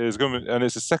 Pitchfest is government, and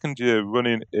it's the second year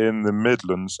running in the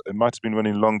Midlands. It might have been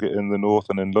running longer in the north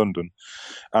and in London.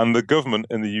 And the government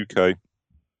in the UK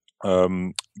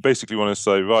basically want to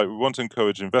say, right, we want to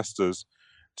encourage investors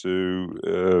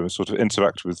to sort of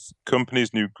interact with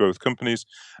companies, new growth companies,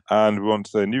 and we want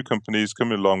the new companies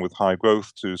coming along with high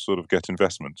growth to sort of get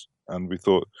investment. And we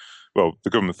thought, well, the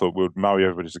government thought we would marry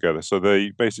everybody together. So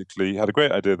they basically had a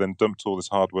great idea, then dumped all this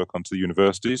hard work onto the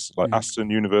universities, like Aston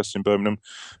University in Birmingham,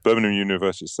 Birmingham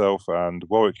University itself, and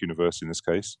Warwick University in this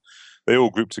case. They all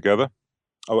grouped together.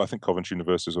 Oh, I think Coventry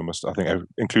University is almost, I think,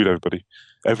 include everybody.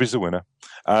 Everybody's a winner.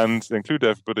 And they include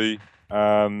everybody,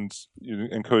 and you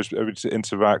encourage everybody to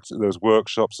interact, those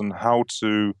workshops on how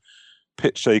to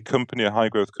pitch a company, a high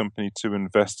growth company, to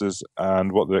investors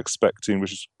and what they're expecting,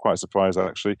 which is quite a surprise,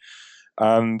 actually.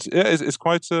 And yeah, it's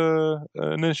quite an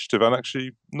initiative, and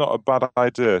actually not a bad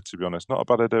idea, to be honest. Not a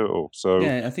bad idea at all. So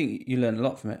yeah, I think you learned a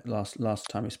lot from it last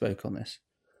time we spoke on this.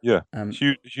 Yeah,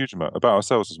 huge amount about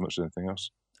ourselves as much as anything else.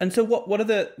 And so, what are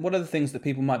the things that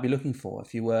people might be looking for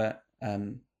if you were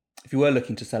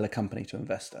looking to sell a company to an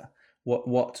investor?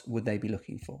 What would they be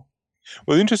looking for?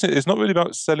 Well, the interesting, it's not really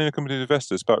about selling a company to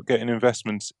investors, it's about getting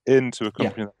investments into a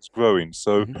company that's growing.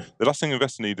 So the last thing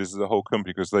investors need is the whole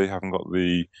company, because they haven't got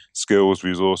the skills,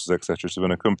 resources, etc. to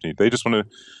run a company. They just want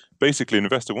to, basically, an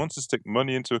investor wants to stick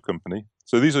money into a company.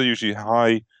 So these are usually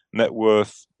high net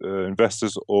worth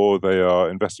investors, or they are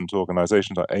investment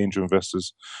organizations like angel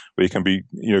investors, where you can be,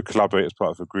 collaborate as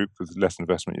part of a group with less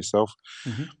investment yourself.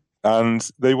 And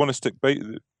they want to stick,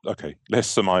 okay, let's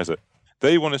surmise it.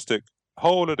 They want to stick a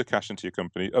whole load of cash into your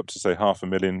company, up to say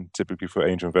 $500,000, typically for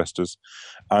angel investors,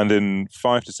 and in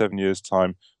 5 to 7 years'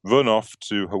 time, run off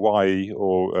to Hawaii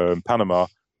or Panama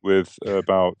with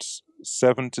about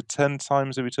 7 to 10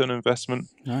 times the return on investment.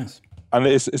 Nice. And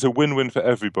it's a win-win for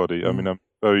everybody. I mean, I'm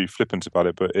very flippant about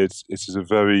it, but it's a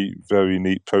very, very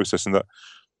neat process. And that,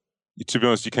 to be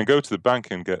honest, you can go to the bank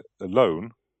and get a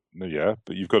loan,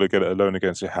 but you've got to get a loan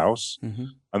against your house,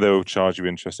 and they'll charge you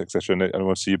interest, etc. And they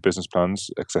want to see your business plans,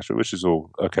 etc., which is all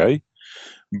okay.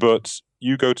 But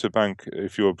you go to a bank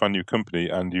if you're a brand new company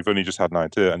and you've only just had an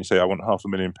idea, and you say, "I want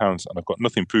 £500,000 and I've got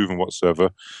nothing proven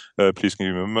whatsoever. Please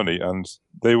give me my money," and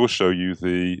they will show you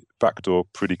the back door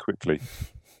pretty quickly.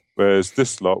 Whereas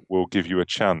this lot will give you a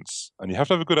chance, and you have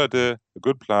to have a good idea, a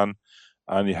good plan,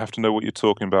 and you have to know what you're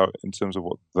talking about in terms of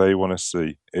what they want to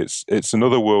see. It's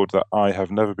another world that I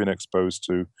have never been exposed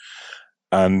to,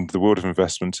 and the world of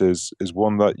investment is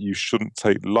one that you shouldn't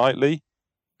take lightly,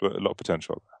 but a lot of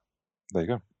potential. There you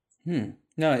go.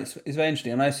 No, it's very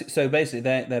interesting. And so basically,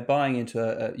 they're buying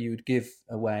into you would give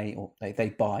away, or they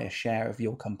buy a share of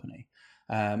your company,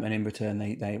 and in return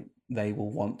they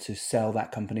will want to sell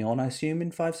that company on, I assume,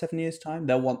 in 5-7 years' time.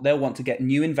 They'll want to get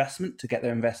new investment to get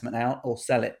their investment out, or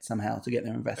sell it somehow to get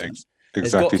their investment. Exactly.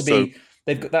 There's got to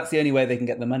be. That's the only way they can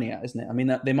get the money out, isn't it? I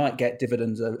mean, they might get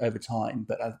dividends over time,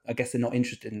 but I guess they're not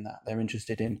interested in that. They're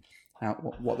interested in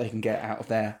what they can get out of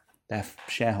their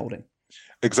shareholding.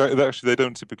 Exactly. Actually, they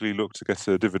don't typically look to get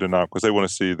a dividend out, because they want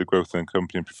to see the growth in the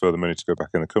company and prefer the money to go back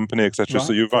in the company, etc.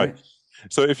 So you're right.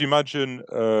 So if you imagine,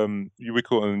 we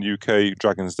call it in the UK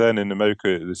Dragon's Den. In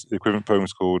America, the equivalent program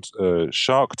is called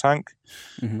Shark Tank.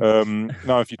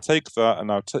 Now, if you take that and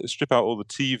now strip out all the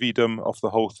TV-dom off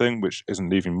the whole thing, which isn't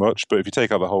leaving much, but if you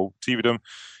take out the whole TV-dom,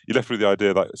 you're left with the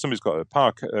idea that somebody's got a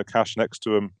power cash next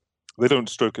to them. They don't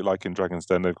stroke it like in Dragon's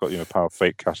Den. They've got power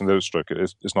fake cash, and they don't stroke it.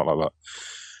 It's not like that.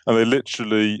 And they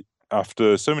literally,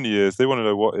 after so many years, they want to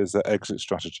know what is their exit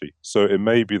strategy. So it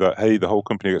may be that, hey, the whole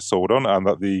company gets sold on, and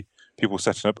that the people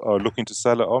setting up are looking to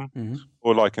sell it on.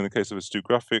 Or like in the case of Astute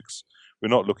Graphics, we're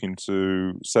not looking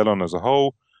to sell on as a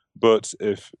whole, but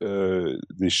if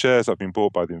the shares have been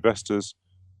bought by the investors,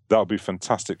 that would be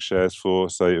fantastic shares for,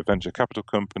 say, a venture capital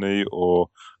company or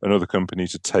another company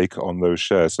to take on those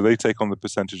shares. So they take on the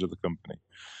percentage of the company.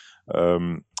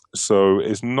 So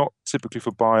it's not typically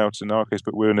for buyouts in our case,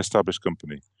 but we're an established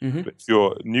company. But if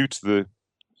you're new to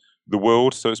the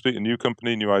world, so to speak, a new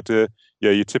company, new idea,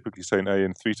 you're typically saying, hey,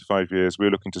 in 3 to 5 years, we're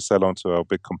looking to sell on to our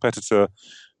big competitor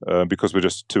because we're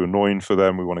just too annoying for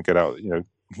them. We want to get out,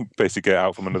 basically get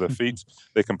out from under their feet.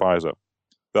 They can buy us up.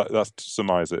 That's to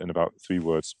surmise it in about 3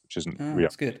 words, which isn't real.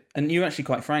 That's good. And you're actually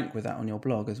quite frank with that on your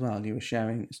blog as well. You were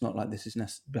sharing, it's not like this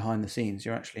is behind the scenes.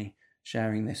 You're actually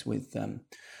sharing this with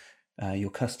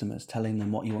your customers, telling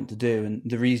them what you want to do. And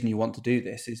the reason you want to do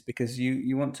this is because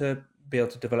you want to be able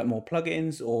to develop more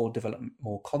plugins or develop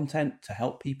more content to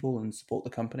help people and support the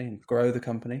company and grow the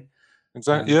company.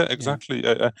 Exactly. Exactly.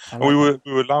 And we were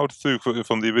allowed through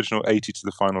from the original 80 to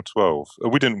the final 12.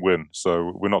 We didn't win,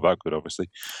 so we're not that good, obviously.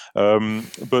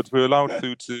 But we were allowed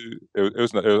through to.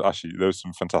 Actually, there was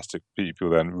some fantastic people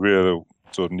then, real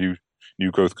sort of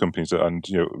new growth companies, and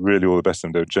really all the best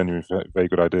of them. They're genuinely very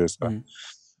good ideas.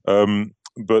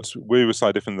 But we were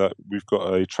slightly different, that we've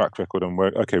got a track record on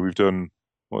where we've done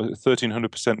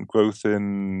 1,300% growth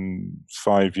in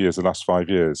 5 years, the last 5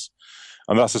 years.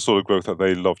 And that's the sort of growth that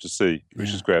they love to see, which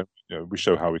is great. We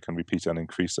show how we can repeat it and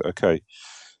increase it. Okay.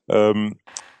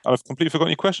 I've completely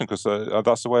forgotten your question, because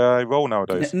that's the way I roll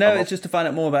nowadays. No, it's just to find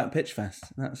out more about Pitchfest.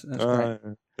 That's great.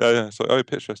 Yeah. So,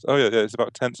 Pitchfest. Oh, yeah. It's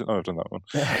about Tencent. Oh, I've done that one.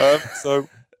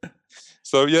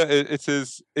 So yeah,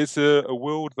 it's a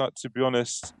world that, to be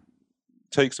honest,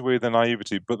 takes away the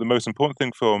naivety. But the most important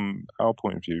thing from our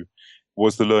point of view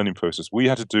was the learning process. We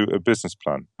had to do a business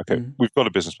plan. Okay, we've got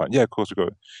a business plan. Yeah, of course we've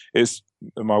got it. It's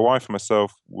my wife and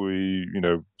myself. We,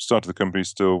 started the company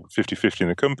still 50-50 in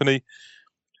the company.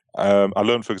 I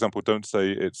learned, for example, don't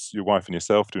say it's your wife and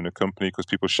yourself doing a company, because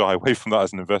people shy away from that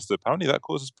as an investor. Apparently that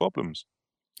causes problems.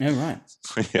 Oh, right.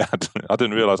 Yeah, I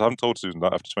didn't realize. I haven't told Susan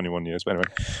that after 21 years. But anyway,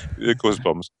 it causes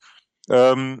problems.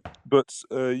 But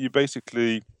you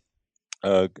basically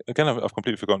Again, I've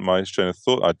completely forgotten my train of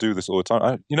thought. I do this all the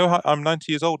time. I'm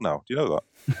 90 years old now. Do you know that?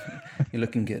 You're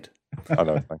looking good. I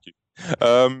know. Thank you.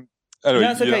 Anyway,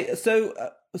 No, it's okay.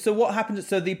 So what happens?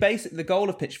 So the goal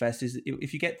of Pitchfest is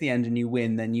if you get to the end and you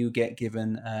win, then you get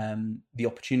given the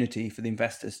opportunity for the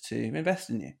investors to invest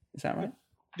in you. Is that right?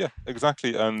 Yeah,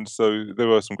 exactly. And so there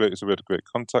were we had great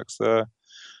contacts there.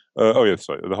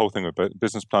 The whole thing about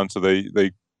business plan. So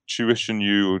they tuition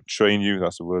you or train you,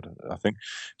 that's a word, I think,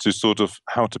 to sort of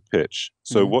how to pitch.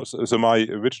 So my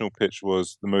original pitch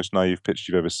was the most naive pitch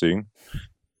you've ever seen.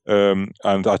 And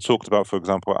I talked about, for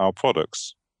example, our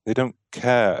products. They don't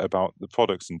care about the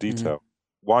products in detail.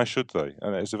 Why should they?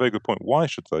 And it's a very good point. Why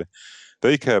should they?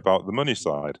 They care about the money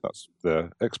side. That's their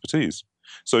expertise.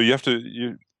 So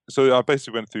so I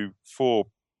basically went through 4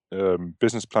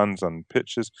 business plans and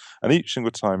pitches, and each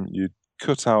single time you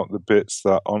cut out the bits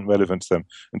that aren't relevant to them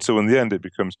until in the end it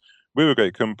becomes, we're a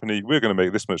great company, we're going to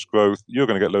make this much growth, you're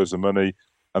going to get loads of money,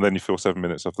 and then you fill 7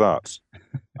 minutes of that.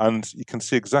 And you can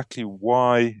see exactly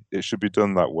why it should be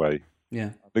done that way.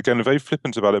 Yeah. Again, very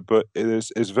flippant about it, but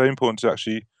it's very important to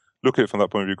actually look at it from that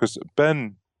point of view, because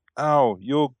Ben,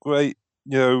 you're great,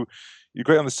 you're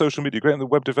great on the social media, you're great on the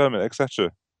web development,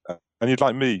 etc. And you'd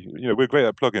like me, we're great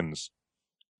at plugins.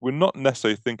 We're not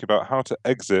necessarily thinking about how to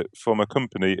exit from a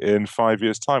company in 5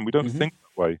 years' time. We don't think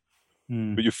that way.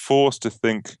 But you're forced to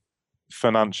think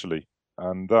financially.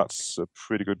 And that's a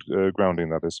pretty good grounding,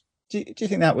 that is. Do you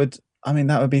think that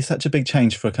would be such a big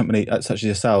change for a company such as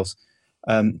yourselves,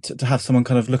 to have someone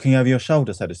kind of looking over your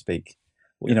shoulder, so to speak?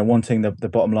 Wanting the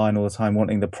bottom line all the time,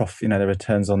 wanting the profit, the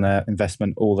returns on their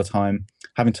investment all the time,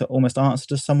 having to almost answer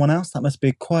to someone else. That must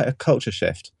be quite a culture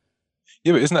shift.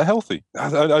 Yeah, but isn't it healthy?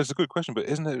 That's a good question, but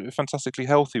isn't it fantastically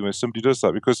healthy when somebody does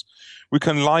that? Because we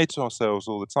can lie to ourselves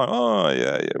all the time. Oh,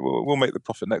 yeah, we'll make the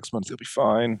profit next month. It'll be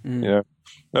fine. No,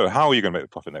 how are you going to make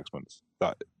the profit next month?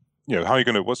 How are you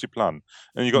going to? What's your plan?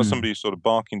 And you got somebody sort of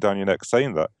barking down your neck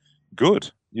saying that.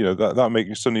 Good. That makes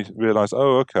you suddenly realize,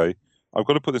 oh, okay, I've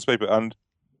got to put this paper. And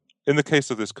in the case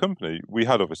of this company, we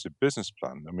had obviously a business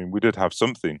plan. I mean, we did have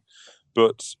something,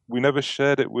 but we never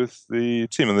shared it with the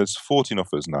team. And there's 14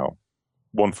 offers now.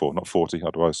 14, not 40.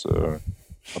 Otherwise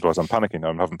I'm panicking.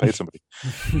 I haven't paid somebody.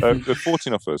 There are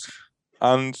 14 offers,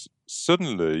 and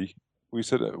suddenly we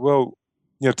said, well,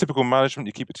 typical management,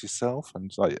 you keep it to yourself,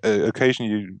 and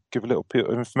occasionally you give a little bit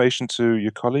of information to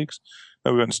your colleagues.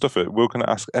 No, we won't stuff it. We're going to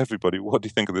ask everybody, what do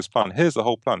you think of this plan? Here's the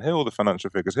whole plan. Here are all the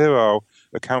financial figures. Here are our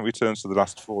account returns for the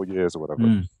last 4 years or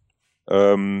whatever.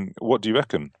 What do you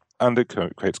reckon? And it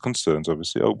creates concerns,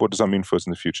 obviously. Oh, what does that mean for us in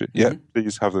the future? Yeah,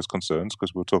 please have those concerns,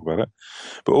 because we'll talk about it.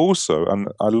 But also, and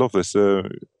I love this,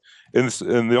 in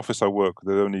the office I work,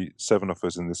 there are only 7 of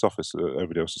us in this office.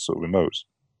 Everybody else is sort of remote.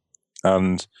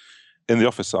 And in the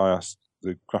office, I asked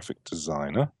the graphic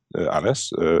designer,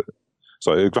 Alice,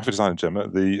 graphic designer Gemma,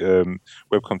 the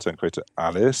web content creator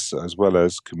Alice, as well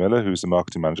as Camilla, who's the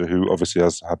marketing manager, who obviously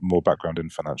has had more background in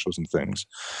financials and things.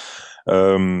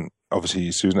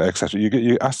 Obviously Susan, etc.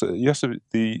 You ask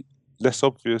the less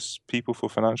obvious people for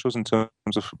financials in terms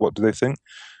of what do they think,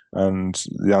 and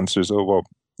the answer is, oh well,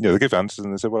 they give answers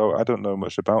and they say, well, I don't know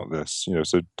much about this,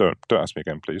 so don't ask me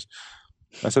again, please.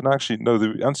 I said, no, actually, no,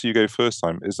 the answer you gave first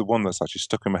time is the one that's actually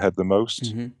stuck in my head the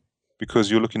most,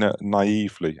 because you're looking at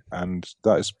naively, and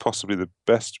that is possibly the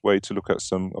best way to look at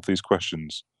some of these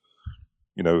questions.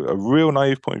 A real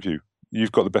naive point of view.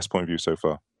 You've got the best point of view so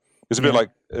far. It's a bit like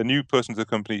a new person to the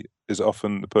company is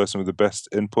often the person with the best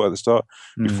input at the start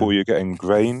before you get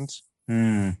ingrained.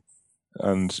 And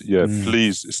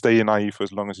please stay naive for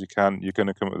as long as you can. You're going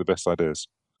to come up with the best ideas.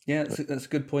 Yeah, that's a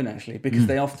good point, actually, because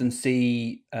they often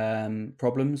see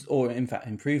problems or, in fact,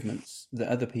 improvements that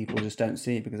other people just don't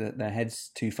see because their head's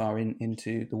too far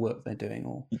into the work they're doing.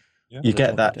 Or you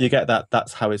get that.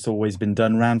 That's how it's always been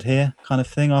done around here, kind of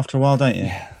thing. After a while, don't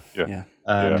you? Yeah.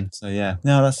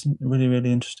 No, that's really,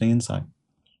 really interesting insight.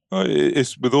 Well,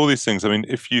 it's with all these things. I mean,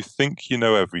 if you think you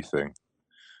know everything,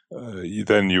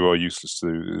 then you are useless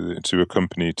to a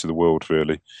company, to the world,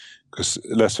 really. Because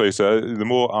let's face it, the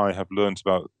more I have learned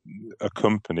about a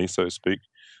company, so to speak,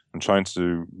 and trying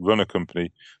to run a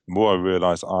company, the more I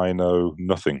realise I know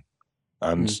nothing.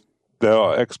 And there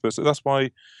are experts. That's why you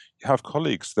have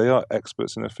colleagues. They are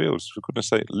experts in their fields. For goodness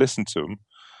sake, listen to them.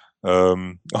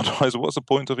 Otherwise, what's the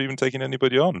point of even taking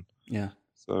anybody on? Yeah.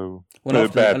 So Ben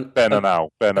and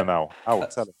Al. Al,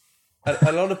 tell him.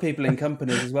 A lot of people in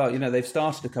companies as well, they've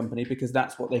started a company because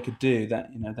that's what they could do.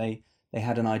 That they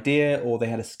had an idea or they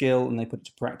had a skill and they put it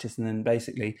to practice, and then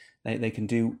basically they can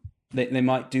do. They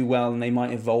might do well and they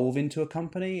might evolve into a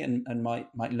company and might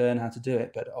learn how to do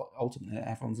it. But ultimately,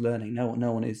 everyone's learning. No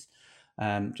one is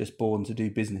just born to do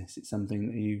business. It's something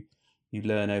that you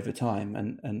learn over time,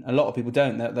 and a lot of people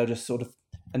don't. They'll just sort of,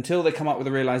 until they come up with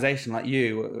a realization like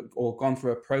you, or gone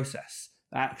through a process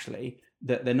actually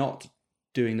that they're not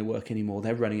doing the work anymore.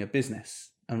 They're running a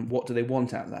business, and what do they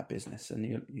want out of that business?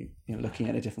 And you're looking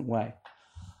at it a different way.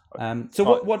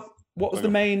 So what are the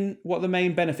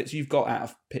main benefits you've got out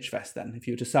of Pitchfest then, if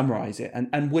you were to summarize it,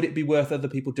 and would it be worth other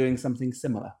people doing something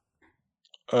similar?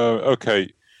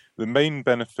 Okay. The main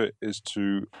benefit is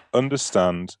to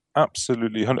understand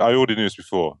absolutely. I already knew this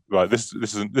before, right? This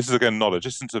is again knowledge.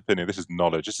 This isn't opinion. This is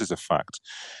knowledge. This is a fact.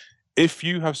 If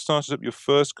you have started up your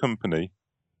first company,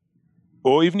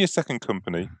 or even your second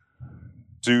company,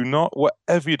 do not,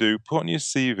 whatever you do, put on your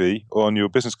CV or on your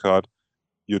business card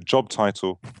your job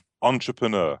title,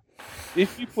 entrepreneur.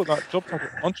 If you put that job title,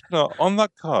 entrepreneur, on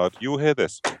that card, you'll hear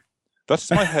this.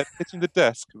 That's my head hitting the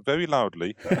desk very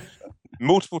loudly.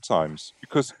 Multiple times,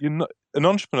 because you're not an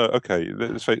entrepreneur. Okay,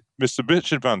 let's say Mr.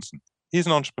 Richard Branson, he's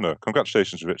an entrepreneur.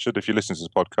 Congratulations, Richard. If you listen to this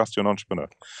podcast, you're an entrepreneur.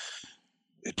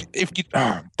 If you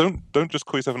don't just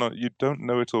call yourself you don't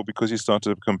know it all because you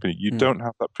started a company. You don't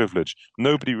have that privilege.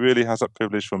 Nobody really has that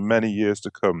privilege for many years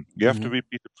to come. You have to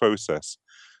repeat the process.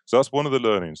 So that's one of the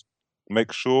learnings.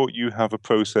 Make sure you have a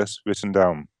process written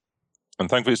down. And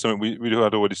thankfully, it's something we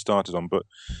had already started on. But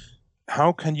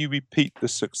how can you repeat the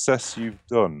success you've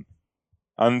done?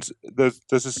 And there's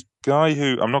this guy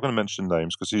who, I'm not going to mention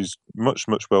names because he's much,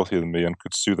 much wealthier than me and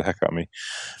could sue the heck out of me.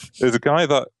 There's a guy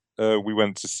that we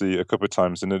went to see a couple of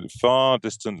times in a far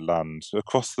distant land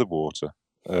across the water,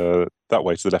 that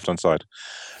way to the left-hand side.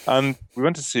 And we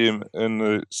went to see him in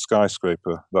the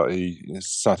skyscraper that he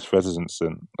sat residence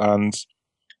in. And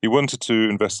he wanted to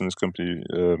invest in this company.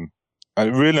 I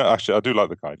do like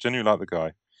the guy, genuinely like the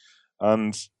guy.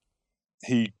 And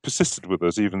he persisted with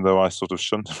us, even though I sort of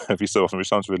shunned him every so often, which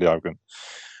sounds really arrogant.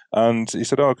 And he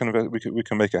said, we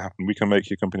can make it happen. We can make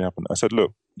your company happen. I said,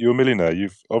 look, you're a millionaire.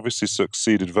 You've obviously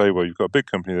succeeded very well. You've got a big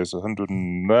company. There's 100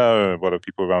 and whatever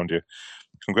people around you.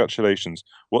 Congratulations.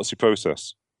 What's your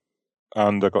process?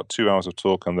 And I got 2 hours of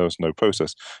talk and there was no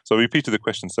process. So I repeated the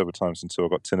question several times until I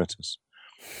got tinnitus.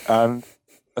 And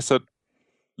I said,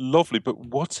 lovely, but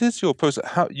what is your process?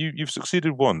 How you've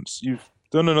succeeded once. You've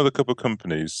done another couple of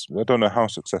companies. I don't know how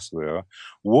successful they are.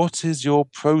 What is your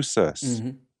process?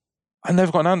 I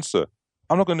never got an answer.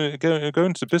 I'm not going to go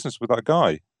into business with that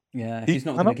guy. Yeah, he's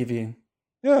not going to give you.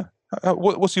 Yeah.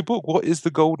 What's your book? What is the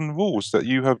golden rules that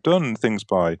you have done things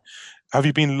by? Have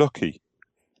you been lucky?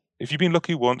 If you've been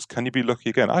lucky once, can you be lucky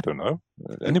again? I don't know.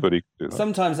 Anybody can do that.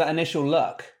 Sometimes that initial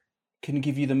luck can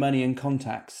give you the money and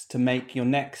contacts to make your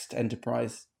next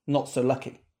enterprise not so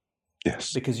lucky.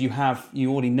 Yes. Because you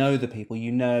already know the people,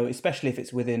 especially if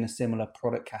it's within a similar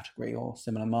product category or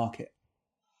similar market.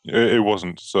 It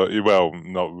wasn't. So, well,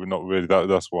 not really.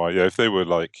 That's why. Yeah, if they were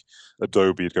like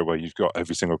Adobe, you'd go, well, you've got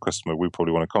every single customer we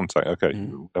probably want to contact. Okay,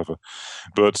 whatever.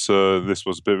 But this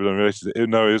was a bit unrelated.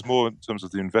 No, it was more in terms of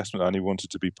the investment, and he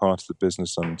wanted to be part of the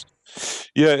business. And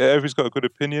yeah, everybody's got a good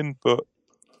opinion, but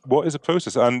what is a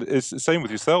process? And it's the same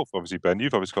with yourself, obviously, Ben.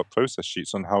 You've obviously got process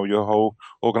sheets on how your whole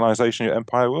organization, your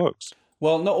empire works.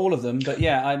 Well, not all of them, but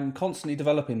yeah, I'm constantly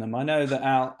developing them. I know that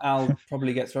Al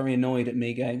probably gets very annoyed at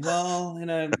me going, well,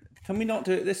 can we not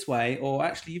do it this way? Or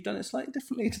actually, you've done it slightly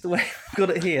differently to the way I've got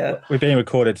it here. We're being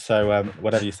recorded, so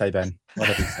whatever you say, Ben.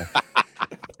 Whatever you say.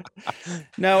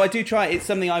 No, I do try. It's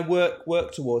something I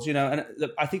work towards, and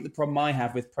I think the problem I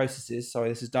have with processes, sorry,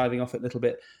 this is diving off it a little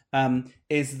bit,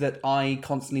 is that I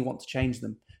constantly want to change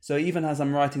them. So even as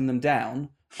I'm writing them down,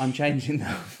 I'm changing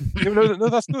them. No,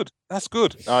 that's good. That's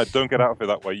good. Don't get out of it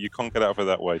that way. You can't get out of it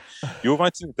that way. You're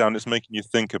writing it down. It's making you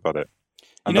think about it,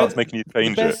 and that's making you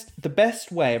change it. The best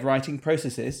way of writing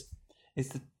processes is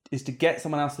to get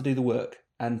someone else to do the work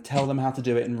and tell them how to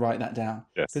do it and write that down.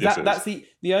 Yes, that's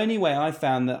the only way I've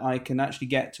found that I can actually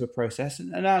get to a process.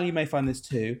 And Al, you may find this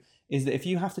too, is that if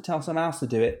you have to tell someone else to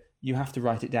do it, you have to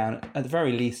write it down at the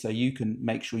very least so you can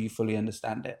make sure you fully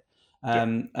understand it.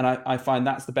 And I find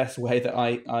that's the best way that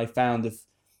I found of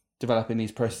developing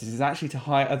these processes is actually to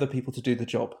hire other people to do the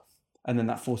job, and then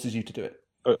that forces you to do it.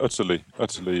 Utterly.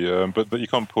 But you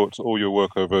can't put all your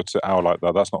work over to Al like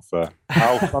that. That's not fair.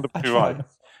 Al, stand up to your right.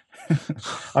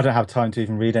 I don't have time to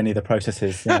even read any of the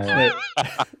processes.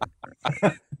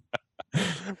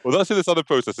 Well, that's the other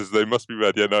processes. They must be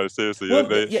read. Yeah, no, seriously. Well,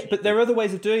 but there are other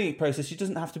ways of doing a process. It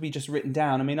doesn't have to be just written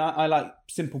down. I mean, I like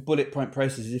simple bullet point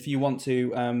processes. If you want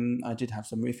to, I did have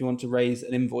some. If you want to raise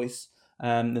an invoice,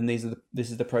 then this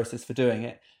is the process for doing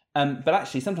it. But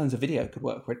actually, sometimes a video could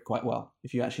work quite well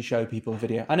if you actually show people a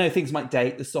video. I know things might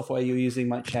date, the software you're using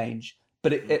might change,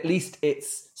 but at least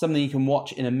it's something you can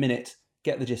watch in a minute,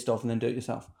 get the gist of, and then do it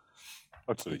yourself.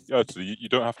 Utterly. You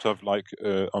don't have to have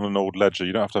on an old ledger.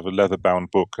 You don't have to have a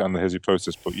leather-bound book and here's your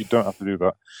process book. You don't have to do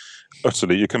that.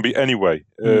 Utterly, it can be any way.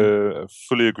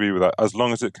 Fully agree with that. As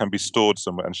long as it can be stored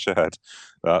somewhere and shared,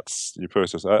 that's your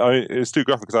process. It's too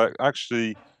graphic because I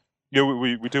actually,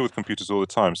 we deal with computers all the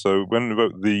time. So when we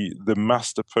wrote the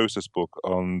master process book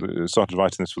started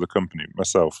writing this for the company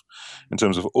myself, in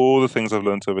terms of all the things I've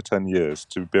learned over 10 years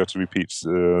to be able to repeat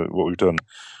what we've done.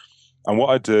 And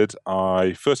what I did,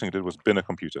 first thing I did was bin a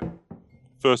computer.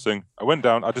 First thing, I went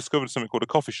down, I discovered something called a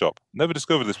coffee shop. Never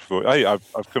discovered this before. Hey,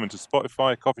 I've come into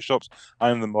Spotify, coffee shops.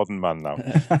 I am the modern man now.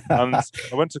 And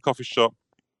I went to a coffee shop,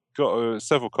 got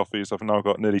several coffees. I've now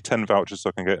got nearly 10 vouchers, so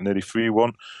I can get nearly free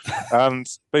one. And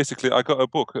basically, I got a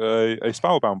book, a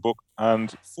spiral-bound book,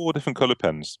 and 4 different colour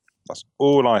pens. That's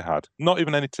all I had. Not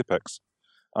even any Tipp-Ex.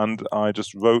 And I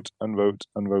just wrote and wrote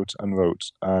and wrote and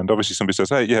wrote. And obviously somebody says,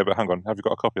 hey, yeah, but hang on, have you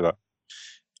got a copy of that?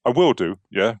 I will do,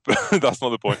 yeah, but that's not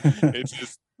the point. It's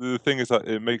just, the thing is that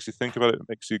it makes you think about it, it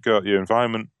makes you go out your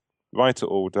environment, write it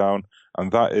all down,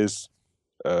 and that is,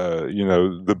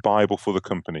 the Bible for the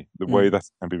company, the way that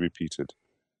can be repeated.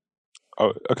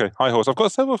 Oh, okay, high horse. I've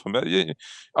got several of them.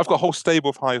 I've got a whole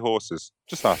stable of high horses.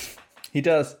 Just ask. He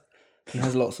does. He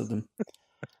has lots of them.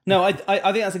 No, I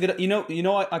think that's a good.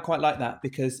 I quite like that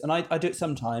because, and I do it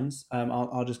sometimes.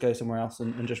 I'll just go somewhere else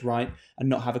and just write and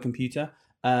not have a computer.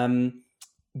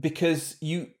 Because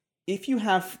if you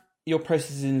have your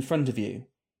processes in front of you,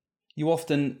 you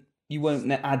won't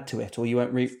add to it, or you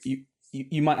won't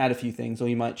you might add a few things, or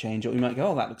you might change it, or you might go,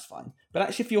 oh, that looks fine. But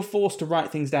actually, if you're forced to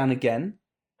write things down again,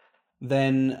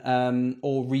 then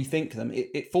or rethink them,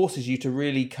 it forces you to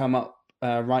really come up,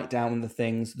 write down the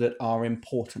things that are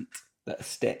important, that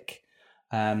stick,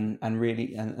 and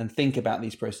really and think about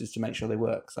these processes to make sure they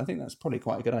work. So I think that's probably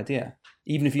quite a good idea,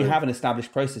 even if you have an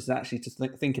established process, actually to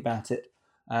think about it.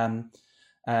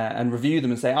 And review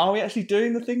them and say, are we actually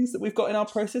doing the things that we've got in our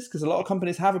process? Because a lot of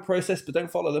companies have a process but don't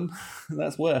follow them.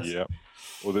 That's worse. Yeah.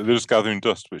 Well, they're just gathering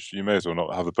dust, which you may as well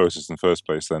not have the process in the first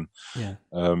place then. Yeah.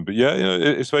 But yeah,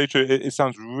 it's very true. It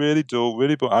sounds really dull,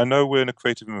 really, but I know we're in a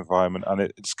creative environment and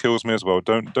it kills me as well.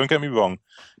 Don't get me wrong.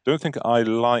 Don't think I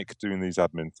like doing these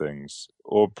admin things,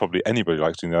 or probably anybody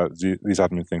likes doing these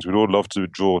admin things. We'd all love to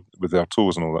draw with our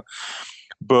tools and all that.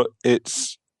 But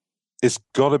it's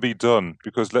got to be done,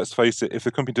 because let's face it, if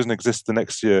the company doesn't exist the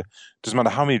next year, it doesn't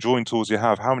matter how many drawing tools you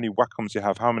have, how many Wacoms you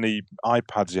have, how many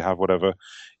iPads you have, whatever,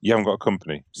 you haven't got a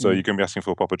company. So you're going to be asking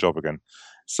for a proper job again.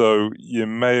 So you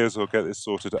may as well get this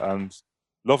sorted, and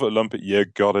love it or lump it, you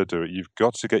got to do it. You've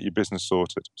got to get your business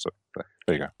sorted. So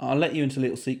there you go. I'll let you into a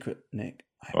little secret, Nick.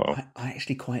 I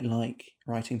actually quite like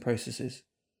writing processes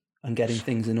and getting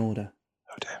things in order.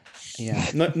 Oh dear.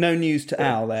 Yeah. No news to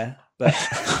Al there, but...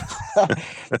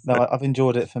 No, I've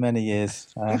enjoyed it for many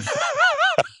years. I'm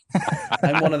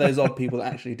one of those odd people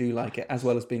that actually do like it, as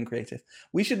well as being creative.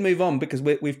 We should move on because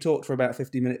we've talked for about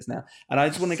 50 minutes now, and I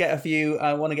just want to get a few.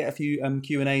 I want to get a few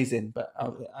Q&As in, but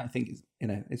I think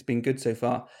it's been good so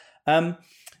far. There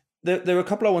are a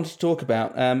couple I wanted to talk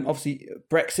about. Obviously,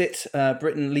 Brexit,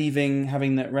 Britain leaving,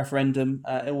 having that referendum.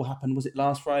 It all happened. Was it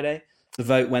last Friday? The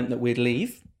vote went that we'd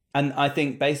leave. And I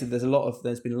think basically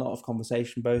there's been a lot of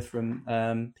conversation, both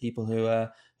from people who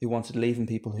wanted to leave and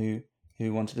people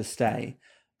who wanted to stay.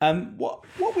 What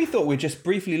we thought we'd just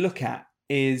briefly look at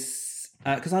is,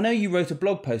 because I know you wrote a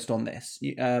blog post on this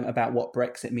about what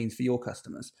Brexit means for your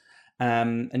customers.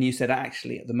 And you said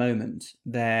actually at the moment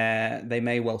they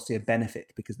may well see a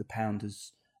benefit because the pound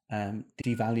has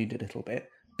devalued a little bit.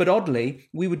 But oddly,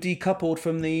 we were decoupled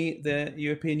from the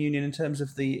European Union in terms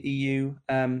of the EU,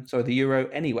 the euro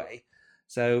anyway.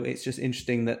 So it's just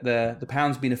interesting that the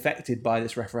pound's been affected by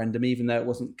this referendum, even though it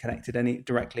wasn't connected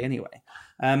directly anyway.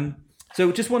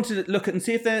 So just wanted to look at and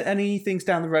see if there are any things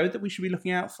down the road that we should be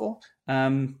looking out for,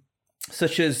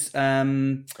 such as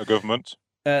a government.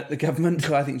 The government,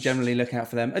 who I think generally look out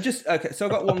for them. So I've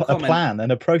got one comment. A plan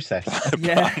and a process.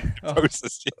 Yeah.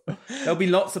 Process, yeah. There'll be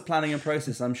lots of planning and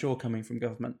process, I'm sure, coming from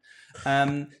government.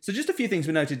 So just a few things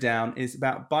we noted down is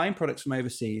about buying products from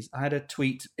overseas. I had a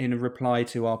tweet in a reply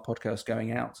to our podcast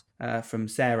going out from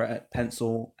Sarah at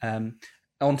Pencil.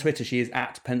 On Twitter, she is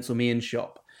at Pencil Me In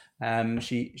Shop.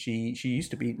 She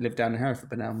used to live down in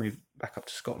Hereford, but now moved back up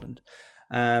to Scotland.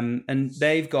 And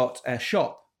they've got a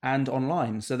shop and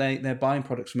online, so they're buying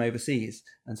products from overseas,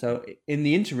 and so in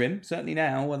the interim, certainly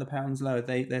now when the pound's low,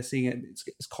 they're seeing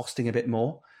it's costing a bit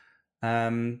more.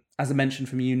 As I mentioned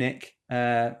from you, Nick,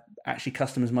 actually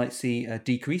customers might see a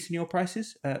decrease in your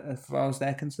prices as far as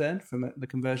they're concerned from the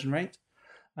conversion rate.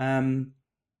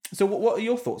 So what are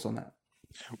your thoughts on that?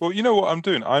 Well, you know what I'm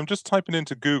doing? I'm just typing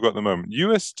into Google at the moment.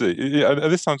 USD. Yeah,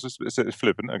 this sounds just a bit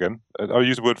flippant again. I'll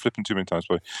use the word flippant too many times,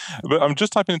 probably. But I'm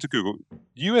just typing into Google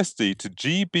USD to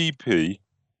GBP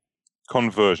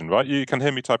conversion, right? You can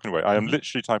hear me typing away. I am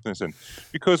literally typing this in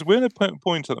because we're in a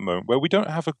point at the moment where we don't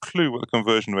have a clue what the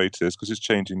conversion rate is because it's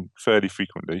changing fairly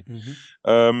frequently.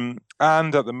 And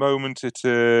at the moment it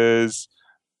is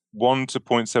 1 to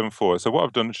 0.74. So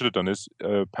what should have done is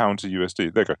pound to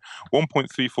USD. There you go,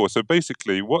 1.34. So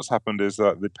basically what's happened is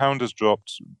that the pound has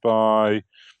dropped by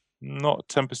not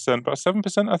 10%, about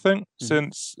 7%, I think,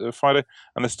 since Friday,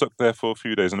 and it's stuck there for a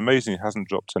few days. And amazingly, it hasn't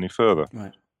dropped any further.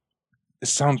 Right. It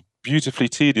sounds beautifully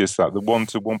tedious, that the 1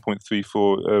 to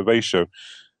 1.34 ratio.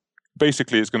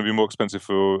 Basically, it's going to be more expensive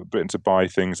for Britain to buy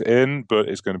things in, but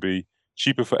it's going to be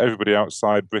cheaper for everybody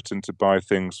outside Britain to buy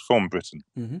things from Britain.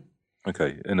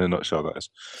 Okay, in a nutshell, that is.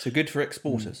 So good for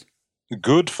exporters.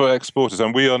 Good for exporters,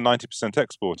 and we are 90%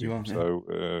 exporting. You are, yeah.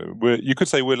 So you could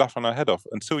say we're laughing our head off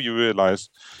until you realise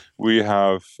we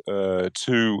have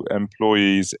 2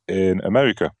 employees in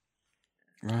America.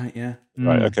 Right, yeah.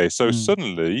 Right, okay, so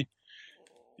suddenly,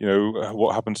 you know,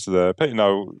 what happens to their pay?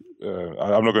 Now,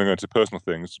 I'm not going to go into personal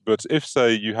things, but if,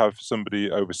 say, you have somebody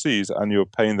overseas and you're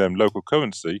paying them local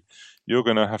currency, you're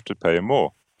going to have to pay them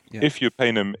more. Yeah. If you're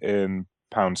paying them in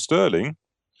pound sterling,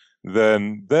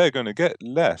 then they're going to get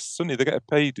less. Suddenly they get a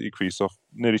pay decrease of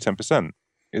nearly 10%.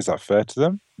 Is that fair to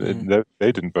them?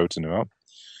 They didn't vote in them out.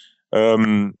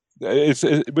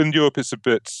 In Europe, it's a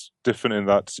bit different in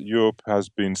that Europe has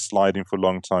been sliding for a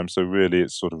long time. So really,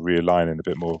 it's sort of realigning a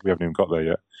bit more. We haven't even got there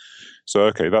yet. So,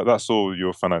 okay, that's all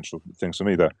your financial things for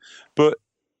me there. But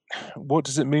what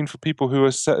does it mean for people who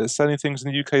are selling things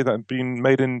in the UK that have been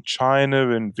made in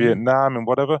China and Vietnam and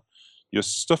whatever? You're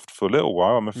stuffed for a little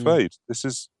while, I'm afraid.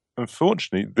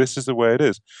 Unfortunately, this is the way it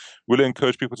is. Will it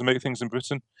encourage people to make things in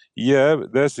Britain? Yeah,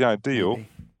 but there's the ideal. Maybe.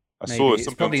 I saw it.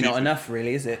 It's probably not enough,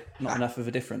 really, is it? Not enough of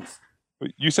a difference.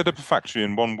 You set up a factory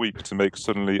in 1 week to make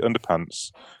suddenly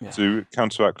underpants to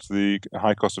counteract the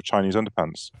high cost of Chinese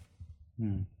underpants.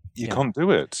 You can't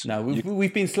do it. No,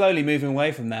 we've been slowly moving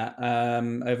away from that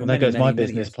over There goes my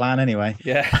business years. plan anyway.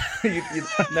 Yeah,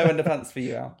 no underpants for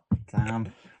you, Al.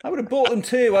 Damn. I would have bought them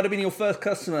too. I'd have been your first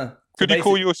customer. Could you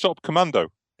call your shop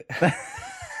Commando?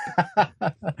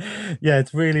 Yeah,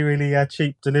 it's really, really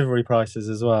cheap delivery prices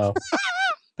as well.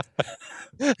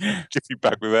 Jiffy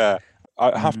bag with air.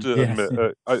 I have to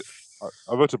admit, I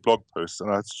wrote a blog post and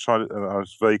I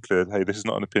was very clear, hey, this is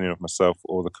not an opinion of myself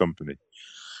or the company.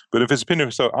 But if it's opinion of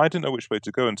myself, I didn't know which way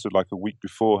to go until like a week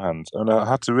beforehand. And I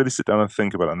had to really sit down and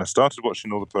think about it. And I started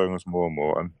watching all the programs more and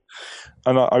more.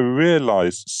 And I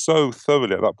realized so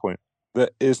thoroughly at that point, there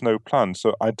is no plan.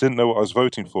 So I didn't know what I was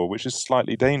voting for, which is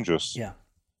slightly dangerous. Yeah.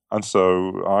 And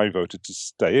so I voted to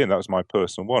stay in. That was my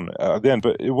personal one at the end.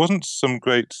 But it wasn't some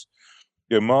great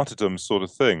martyrdom sort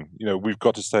of thing. We've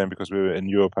got to stay in because we're in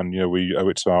Europe and, we owe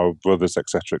it to our brothers,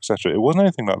 etc., etc. It wasn't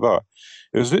anything like that.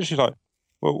 It was literally like,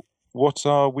 well, what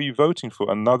are we voting for?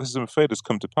 And now this is, I'm afraid, has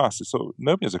come to pass. It's sort of,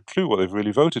 nobody has a clue what they've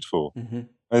really voted for. And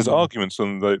there's arguments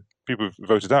on the people who've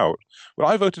voted out. Well,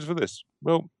 I voted for this.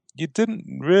 Well, you didn't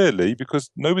really, because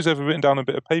nobody's ever written down on a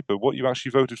bit of paper what you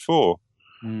actually voted for.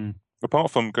 Apart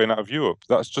from going out of Europe.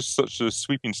 That's just such a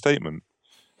sweeping statement.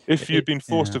 If you'd been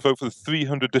forced to vote for the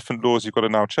 300 different laws you've got to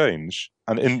now change,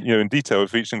 and in detail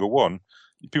for each single one,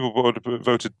 people would have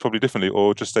voted probably differently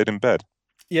or just stayed in bed.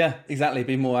 Yeah, exactly.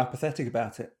 Be more apathetic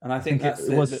about it. And I think that's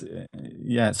it was.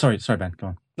 Yeah, sorry, Ben. Go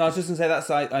on. No, I was just going to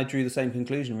say I drew the same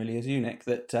conclusion really as you, Nick.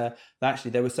 That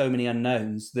actually there were so many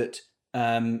unknowns that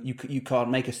you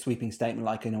can't make a sweeping statement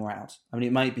like in or out. I mean,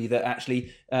 it might be that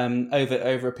actually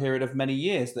over a period of many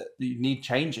years that you need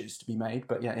changes to be made.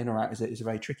 But yeah, in or out is a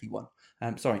very tricky one.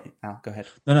 Sorry, Al, go ahead.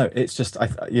 No, it's just I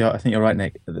think you're right,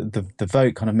 Nick. The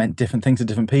vote kind of meant different things to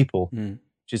different people.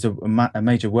 Which is a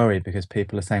major worry because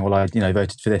people are saying, well, I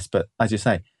voted for this, but as you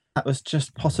say, that was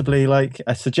just possibly like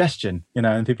a suggestion,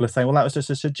 and people are saying, well, that was just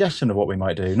a suggestion of what we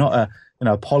might do, not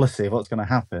a policy of what's going to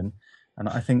happen. And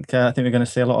I think we're going to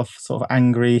see a lot of sort of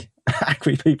angry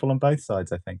people on both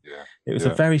sides. I think it was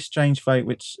a very strange vote,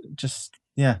 which just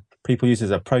people use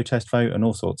as a protest vote and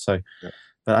all sorts. So,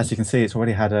 but as you can see, it's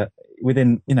already had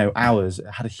within hours,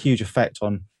 it had a huge effect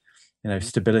on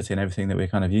stability and everything that we're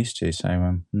kind of used to.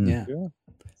 So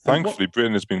Thankfully,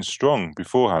 Britain has been strong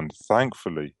beforehand.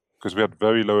 Thankfully, because we had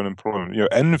very low unemployment,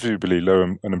 enviably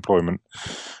low unemployment.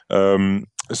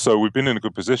 So we've been in a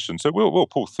good position. So we'll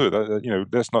pull through that.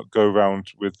 Let's not go around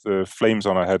with flames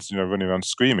on our heads, running around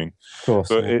screaming. Of course,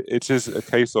 but it is a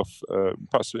case of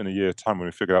perhaps in a year's time when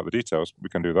we figure out the details, we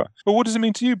can do that. But what does it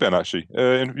mean to you, Ben? Actually,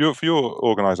 for your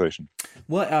organisation?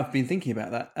 Well, I've been thinking about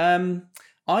that.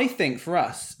 I think for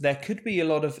us, there could be a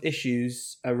lot of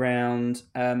issues around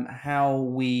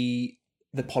how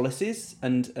the policies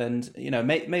and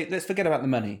let's forget about the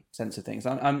money sense of things.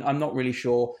 I'm not really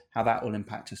sure how that will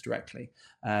impact us directly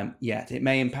yet. It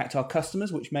may impact our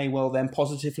customers, which may well then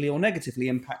positively or negatively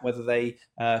impact whether they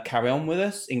carry on with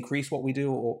us, increase what we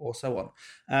do, or so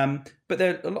on. But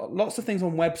there are lots of things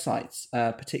on websites,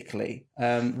 particularly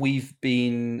we've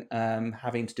been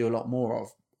having to do a lot more of.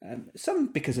 Some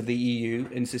because of the EU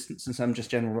insistence and some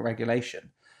just general regulation.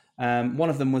 One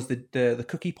of them was the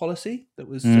cookie policy that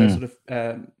was sort of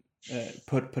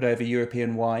put over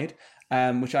European wide,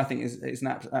 which I think is an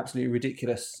absolutely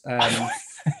ridiculous.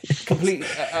 Complete.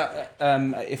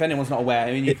 If anyone's not aware,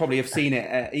 I mean, you probably have seen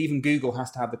it. Even Google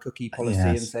has to have the cookie policy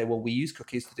and say, well, we use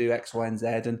cookies to do X, Y, and Z,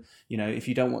 and if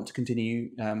you don't want to continue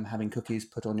having cookies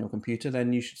put on your computer,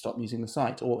 then you should stop using the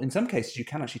site. Or in some cases, you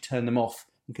can actually turn them off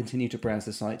and continue to browse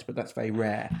the site, but that's very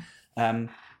rare.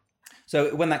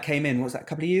 So when that came in, what was that, a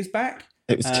couple of years back?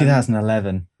 It was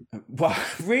 2011. Wow,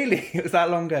 really? It was that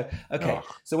long ago? Okay,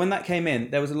 So when that came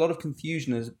in, there was a lot of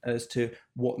confusion as to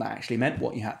what that actually meant,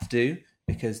 what you had to do,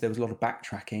 because there was a lot of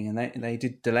backtracking, and they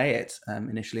did delay it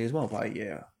initially as well by a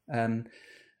year.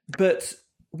 But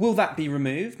will that be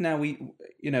removed now?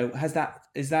 Is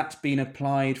that been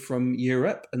applied from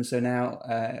Europe? And so now,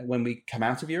 when we come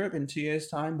out of Europe in 2 years'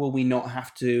 time, will we not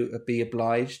have to be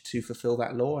obliged to fulfil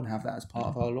that law and have that as part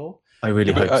of our law? I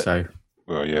really hope so.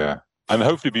 Well, yeah. And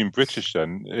hopefully being British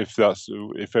then, if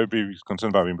everybody's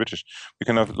concerned about being British, we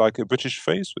can have like a British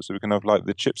face, so we can have like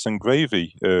the chips and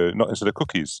gravy, not instead of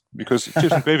cookies, because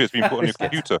chips and gravy has been put on your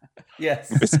computer.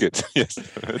 Yes. Biscuit, yes.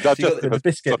 The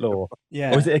biscuit law.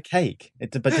 Yeah. Or is it a cake?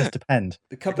 It just depends.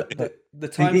 The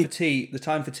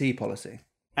time for tea policy.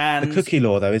 And the cookie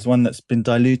law, though, is one that's been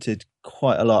diluted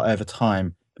quite a lot over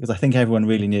time, because I think everyone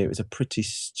really knew it was a pretty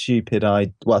stupid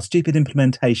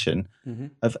implementation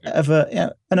of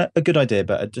a good idea,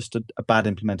 but just a bad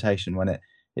implementation when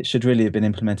it should really have been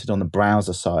implemented on the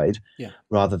browser side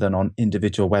rather than on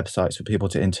individual websites for people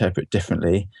to interpret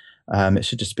differently. It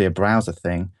should just be a browser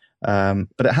thing.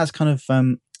 But it has kind of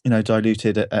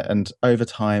diluted, and over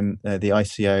time, the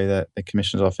ICO, the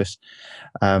Commissioner's Office,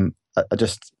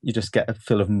 you just get a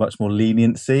feel of much more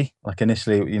leniency. Like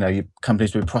initially,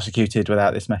 companies were prosecuted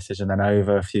without this message, and then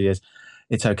over a few years,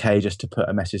 it's okay just to put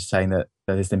a message saying that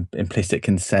there's implicit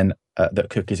consent that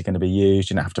cookies are going to be used.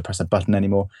 You don't have to press a button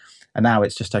anymore. And now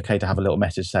it's just okay to have a little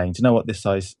message saying, do you know what, this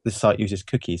site uses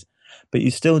cookies. But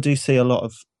you still do see a lot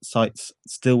of sites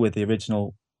still with the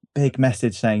original big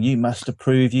message saying you must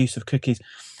approve use of cookies.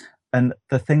 And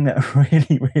the thing that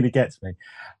really, really gets me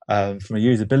from a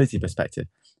usability perspective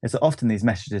is that often these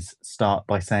messages start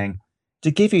by saying,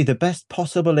 to give you the best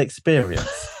possible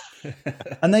experience.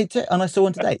 And they do, and I saw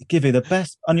one today, give you the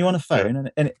best, and you're on a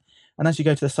phone, and as you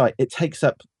go to the site, it takes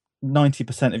up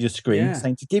 90% of your screen,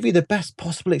 saying to give you the best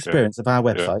possible experience of our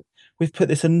website, we've put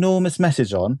this enormous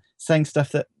message on saying stuff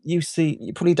that you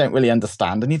probably don't really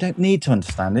understand, and you don't need to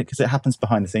understand it because it happens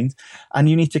behind the scenes, and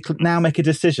you need to now make a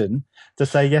decision to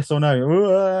say yes or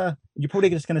no. You're probably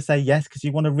just going to say yes because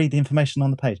you want to read the information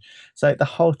on the page. So the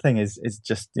whole thing is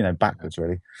just backwards,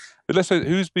 really. But let's say,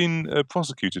 who's been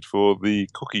prosecuted for the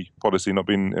cookie policy not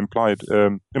being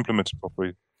implemented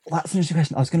properly? Well, that's an interesting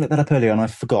question. I was going to look that up earlier and I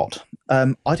forgot. I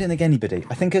don't think anybody.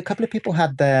 I think a couple of people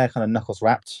had their kind of knuckles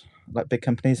wrapped, like big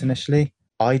companies initially.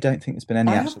 I don't think there's been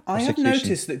any actual prosecution. I have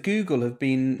noticed that Google have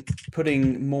been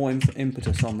putting more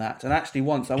impetus on that. And actually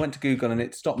once I went to Google and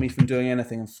it stopped me from doing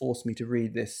anything and forced me to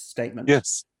read this statement.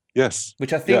 Yes.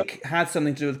 Which I think had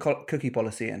something to do with cookie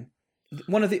policy in.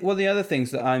 One of the other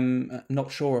things that I'm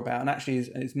not sure about, and actually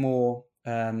is more,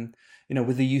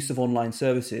 with the use of online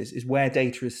services, is where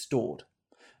data is stored.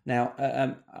 Now,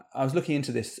 I was looking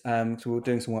into this because we were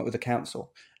doing some work with the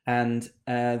council, and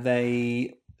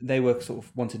they were sort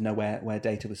of wanted to know where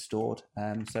data was stored.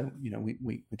 So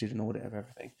we did an audit of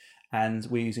everything, and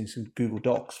we're using some Google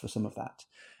Docs for some of that.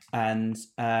 And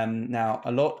now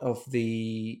a lot of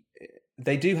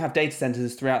they do have data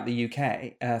centers throughout the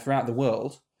UK, throughout the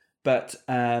world, but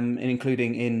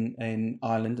including in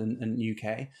Ireland and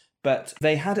UK. But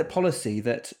they had a policy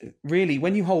that really,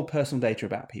 when you hold personal data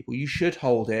about people, you should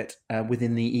hold it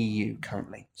within the EU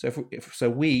currently. So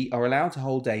we are allowed to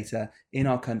hold data in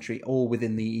our country or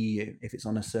within the EU if it's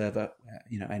on a server,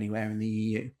 anywhere in the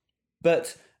EU.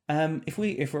 But if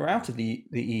we're out of the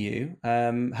EU,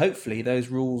 hopefully those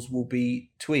rules will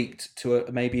be tweaked to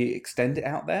maybe extend it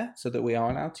out there so that we are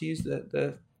allowed to use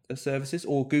the services,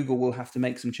 or Google will have to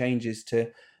make some changes to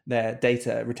their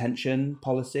data retention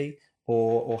policy.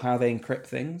 Or how they encrypt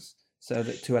things, so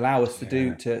that to allow us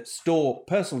to store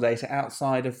personal data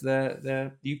outside of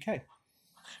the UK.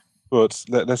 But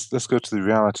let's go to the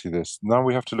reality of this. Now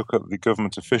we have to look at the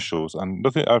government officials, and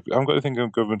nothing. I haven't got anything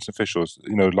on government officials.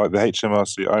 Like the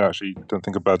HMRC, I actually don't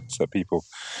think are bad set people,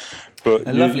 but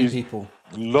Lovely people.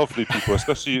 Lovely people,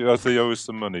 especially as they owe us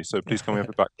some money. So please can we have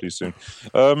it back, please, soon?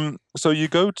 So you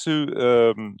go to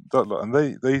that lot,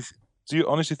 and they. Do you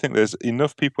honestly think there's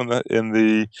enough people in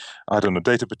the I don't know,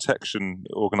 data protection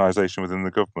organisation within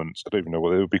the government? I don't even know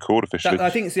what it would be called officially. I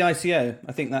think it's the ICO.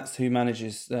 I think that's who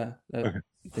manages the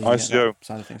ICO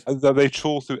side of things. That they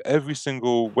trawl through every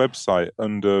single website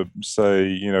under,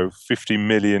 say, 50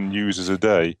 million users a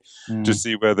day to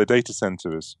see where the data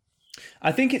center is.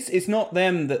 I think it's not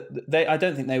them that they. I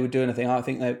don't think they would do anything. I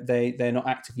think they're not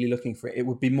actively looking for it. It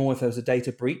would be more if there was a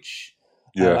data breach.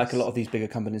 Yes. Like a lot of these bigger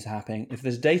companies are happening. If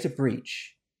there's data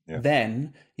breach,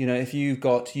 then, if you've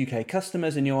got UK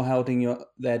customers and you're holding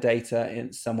their data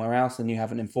in somewhere else and you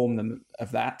haven't informed them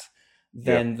of that,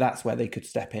 then that's where they could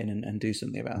step in and do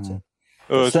something about it.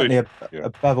 Certainly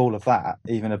above all of that,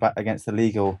 even against the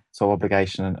legal sort of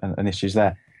obligation and issues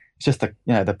there, it's just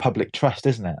the public trust,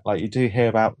 isn't it? Like you do hear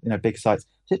about, big sites.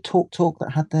 Is it TalkTalk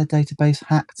that had their database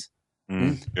hacked?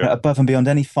 Above and beyond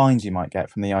any fines you might get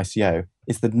from the ICO,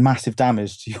 is the massive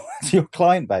damage to your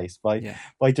client base by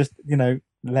just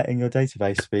letting your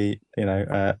database be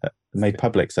made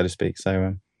public, so to speak.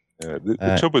 So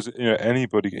the trouble is,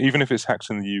 anybody, even if it's hacked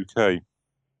in the UK,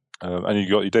 and you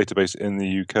got your database in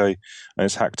the UK and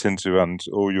it's hacked into, and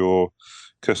all your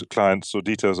clients or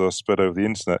details are spread over the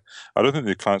internet, I don't think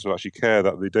the clients will actually care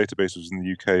that the database was in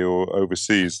the UK or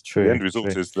overseas. True, the end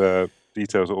result is their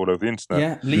details are all over the internet.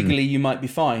 Yeah, legally you might be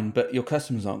fine, but your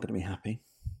customers aren't going to be happy.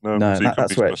 No,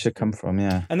 that's where it should come from.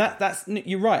 Yeah, and that's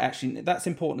you're right. Actually, that's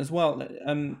important as well.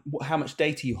 How much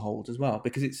data you hold as well,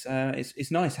 because it's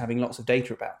nice having lots of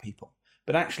data about people.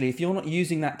 But actually, if you're not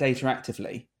using that data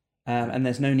actively, and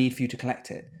there's no need for you to collect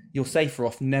it, you're safer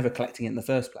off never collecting it in the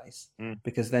first place,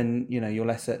 because then you're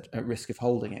less at risk of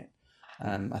holding it.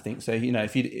 I think so.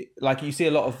 If you see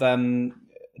a lot of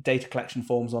data collection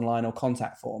forms online or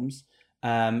contact forms,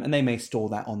 and they may store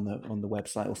that on the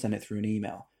website or send it through an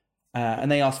email.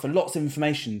 And they ask for lots of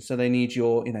information. So they need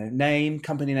your, name,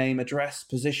 company name, address,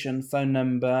 position, phone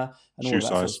number, and all that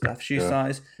sort of stuff, shoe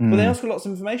size. But they ask for lots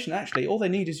of information. Actually, all they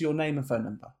need is your name and phone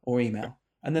number or email,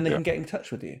 and then they can get in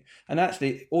touch with you. And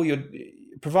actually,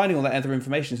 providing all that other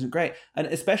information isn't great. And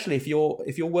especially if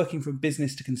you're working from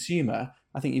business to consumer,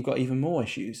 I think you've got even more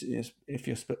issues.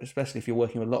 Especially if you're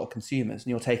working with a lot of consumers and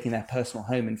you're taking their personal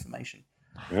home information.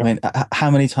 I mean, how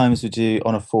many times would you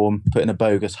on a form put in a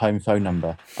bogus home phone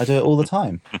number? I do it all the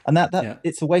time, and that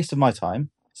it's a waste of my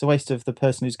time. It's a waste of the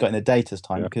person who's got in the data's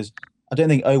time, because I don't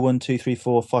think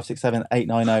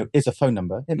 01234567890 is a phone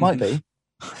number. It might be.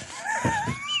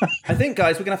 I think,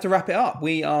 guys, we're gonna have to wrap it up.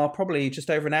 We are probably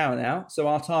just over an hour now, so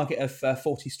our target of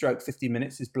 40-50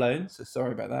 minutes is blown. So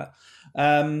sorry about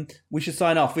that. We should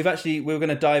sign off. We were going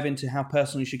to dive into how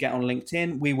personal you should get on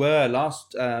LinkedIn. We were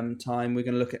last time. We're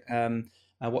going to look at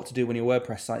what to do when your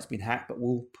WordPress site's been hacked, but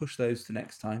we'll push those to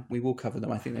next time. We will cover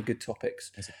them. I think they're good topics.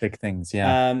 Those are big things,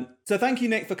 yeah. So thank you,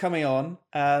 Nick, for coming on.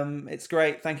 It's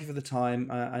great. Thank you for the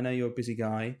time. I know you're a busy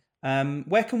guy.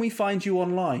 Where can we find you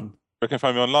online? Where can you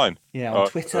find me online? Yeah, on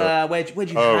Twitter. Where do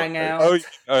you hang out?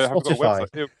 Have got a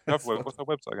website. What's our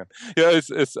website again? Yeah,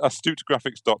 it's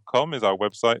astutographics.com is our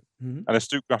website, and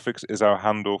Astute Graphics is our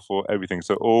handle for everything.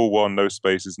 So all one, no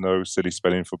spaces, no silly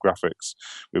spelling for graphics.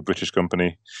 We're a British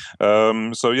company.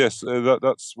 So yes,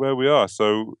 that's where we are.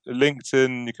 So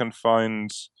LinkedIn, you can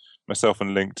find myself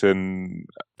on LinkedIn.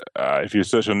 If you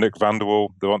search on Nick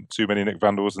Vanderwall, there aren't too many Nick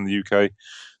Vanderwalls in the UK.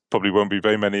 Probably won't be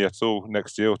very many at all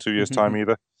next year or 2 years' time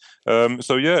either.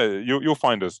 So yeah, you'll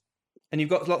find us. And you've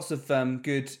got lots of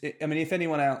good. I mean, if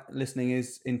anyone out listening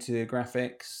is into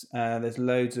graphics, there's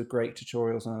loads of great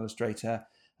tutorials on Illustrator,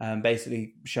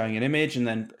 basically showing an image and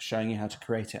then showing you how to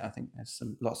create it. I think there's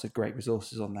lots of great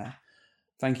resources on there.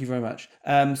 Thank you very much.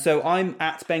 So I'm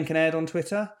at BenKennAird on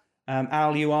Twitter.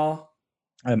 Al, you are?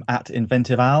 I'm at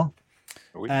InventiveAl.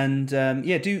 And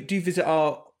do visit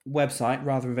our website,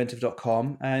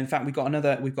 ratherinventive.com. In fact, we've got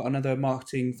another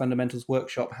marketing fundamentals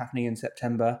workshop happening in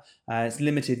September. It's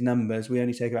limited numbers. We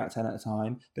only take about 10 at a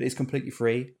time, but it's completely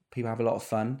free. People have a lot of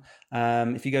fun.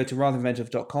 If you go to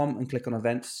ratherinventive.com and click on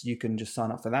events, you can just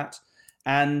sign up for that.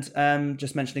 And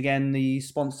just mention again the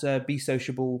sponsor Be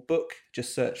Sociable book.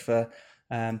 Just search for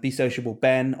Be Sociable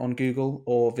Ben on Google,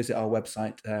 or visit our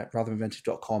website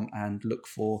ratherinventive.com and look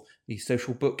for the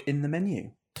social book in the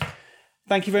menu.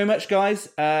 Thank you very much, guys.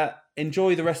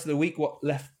 Enjoy the rest of the week, what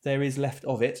there is left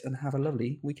of it, and have a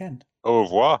lovely weekend. Au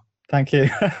revoir. Thank you.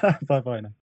 Bye-bye now.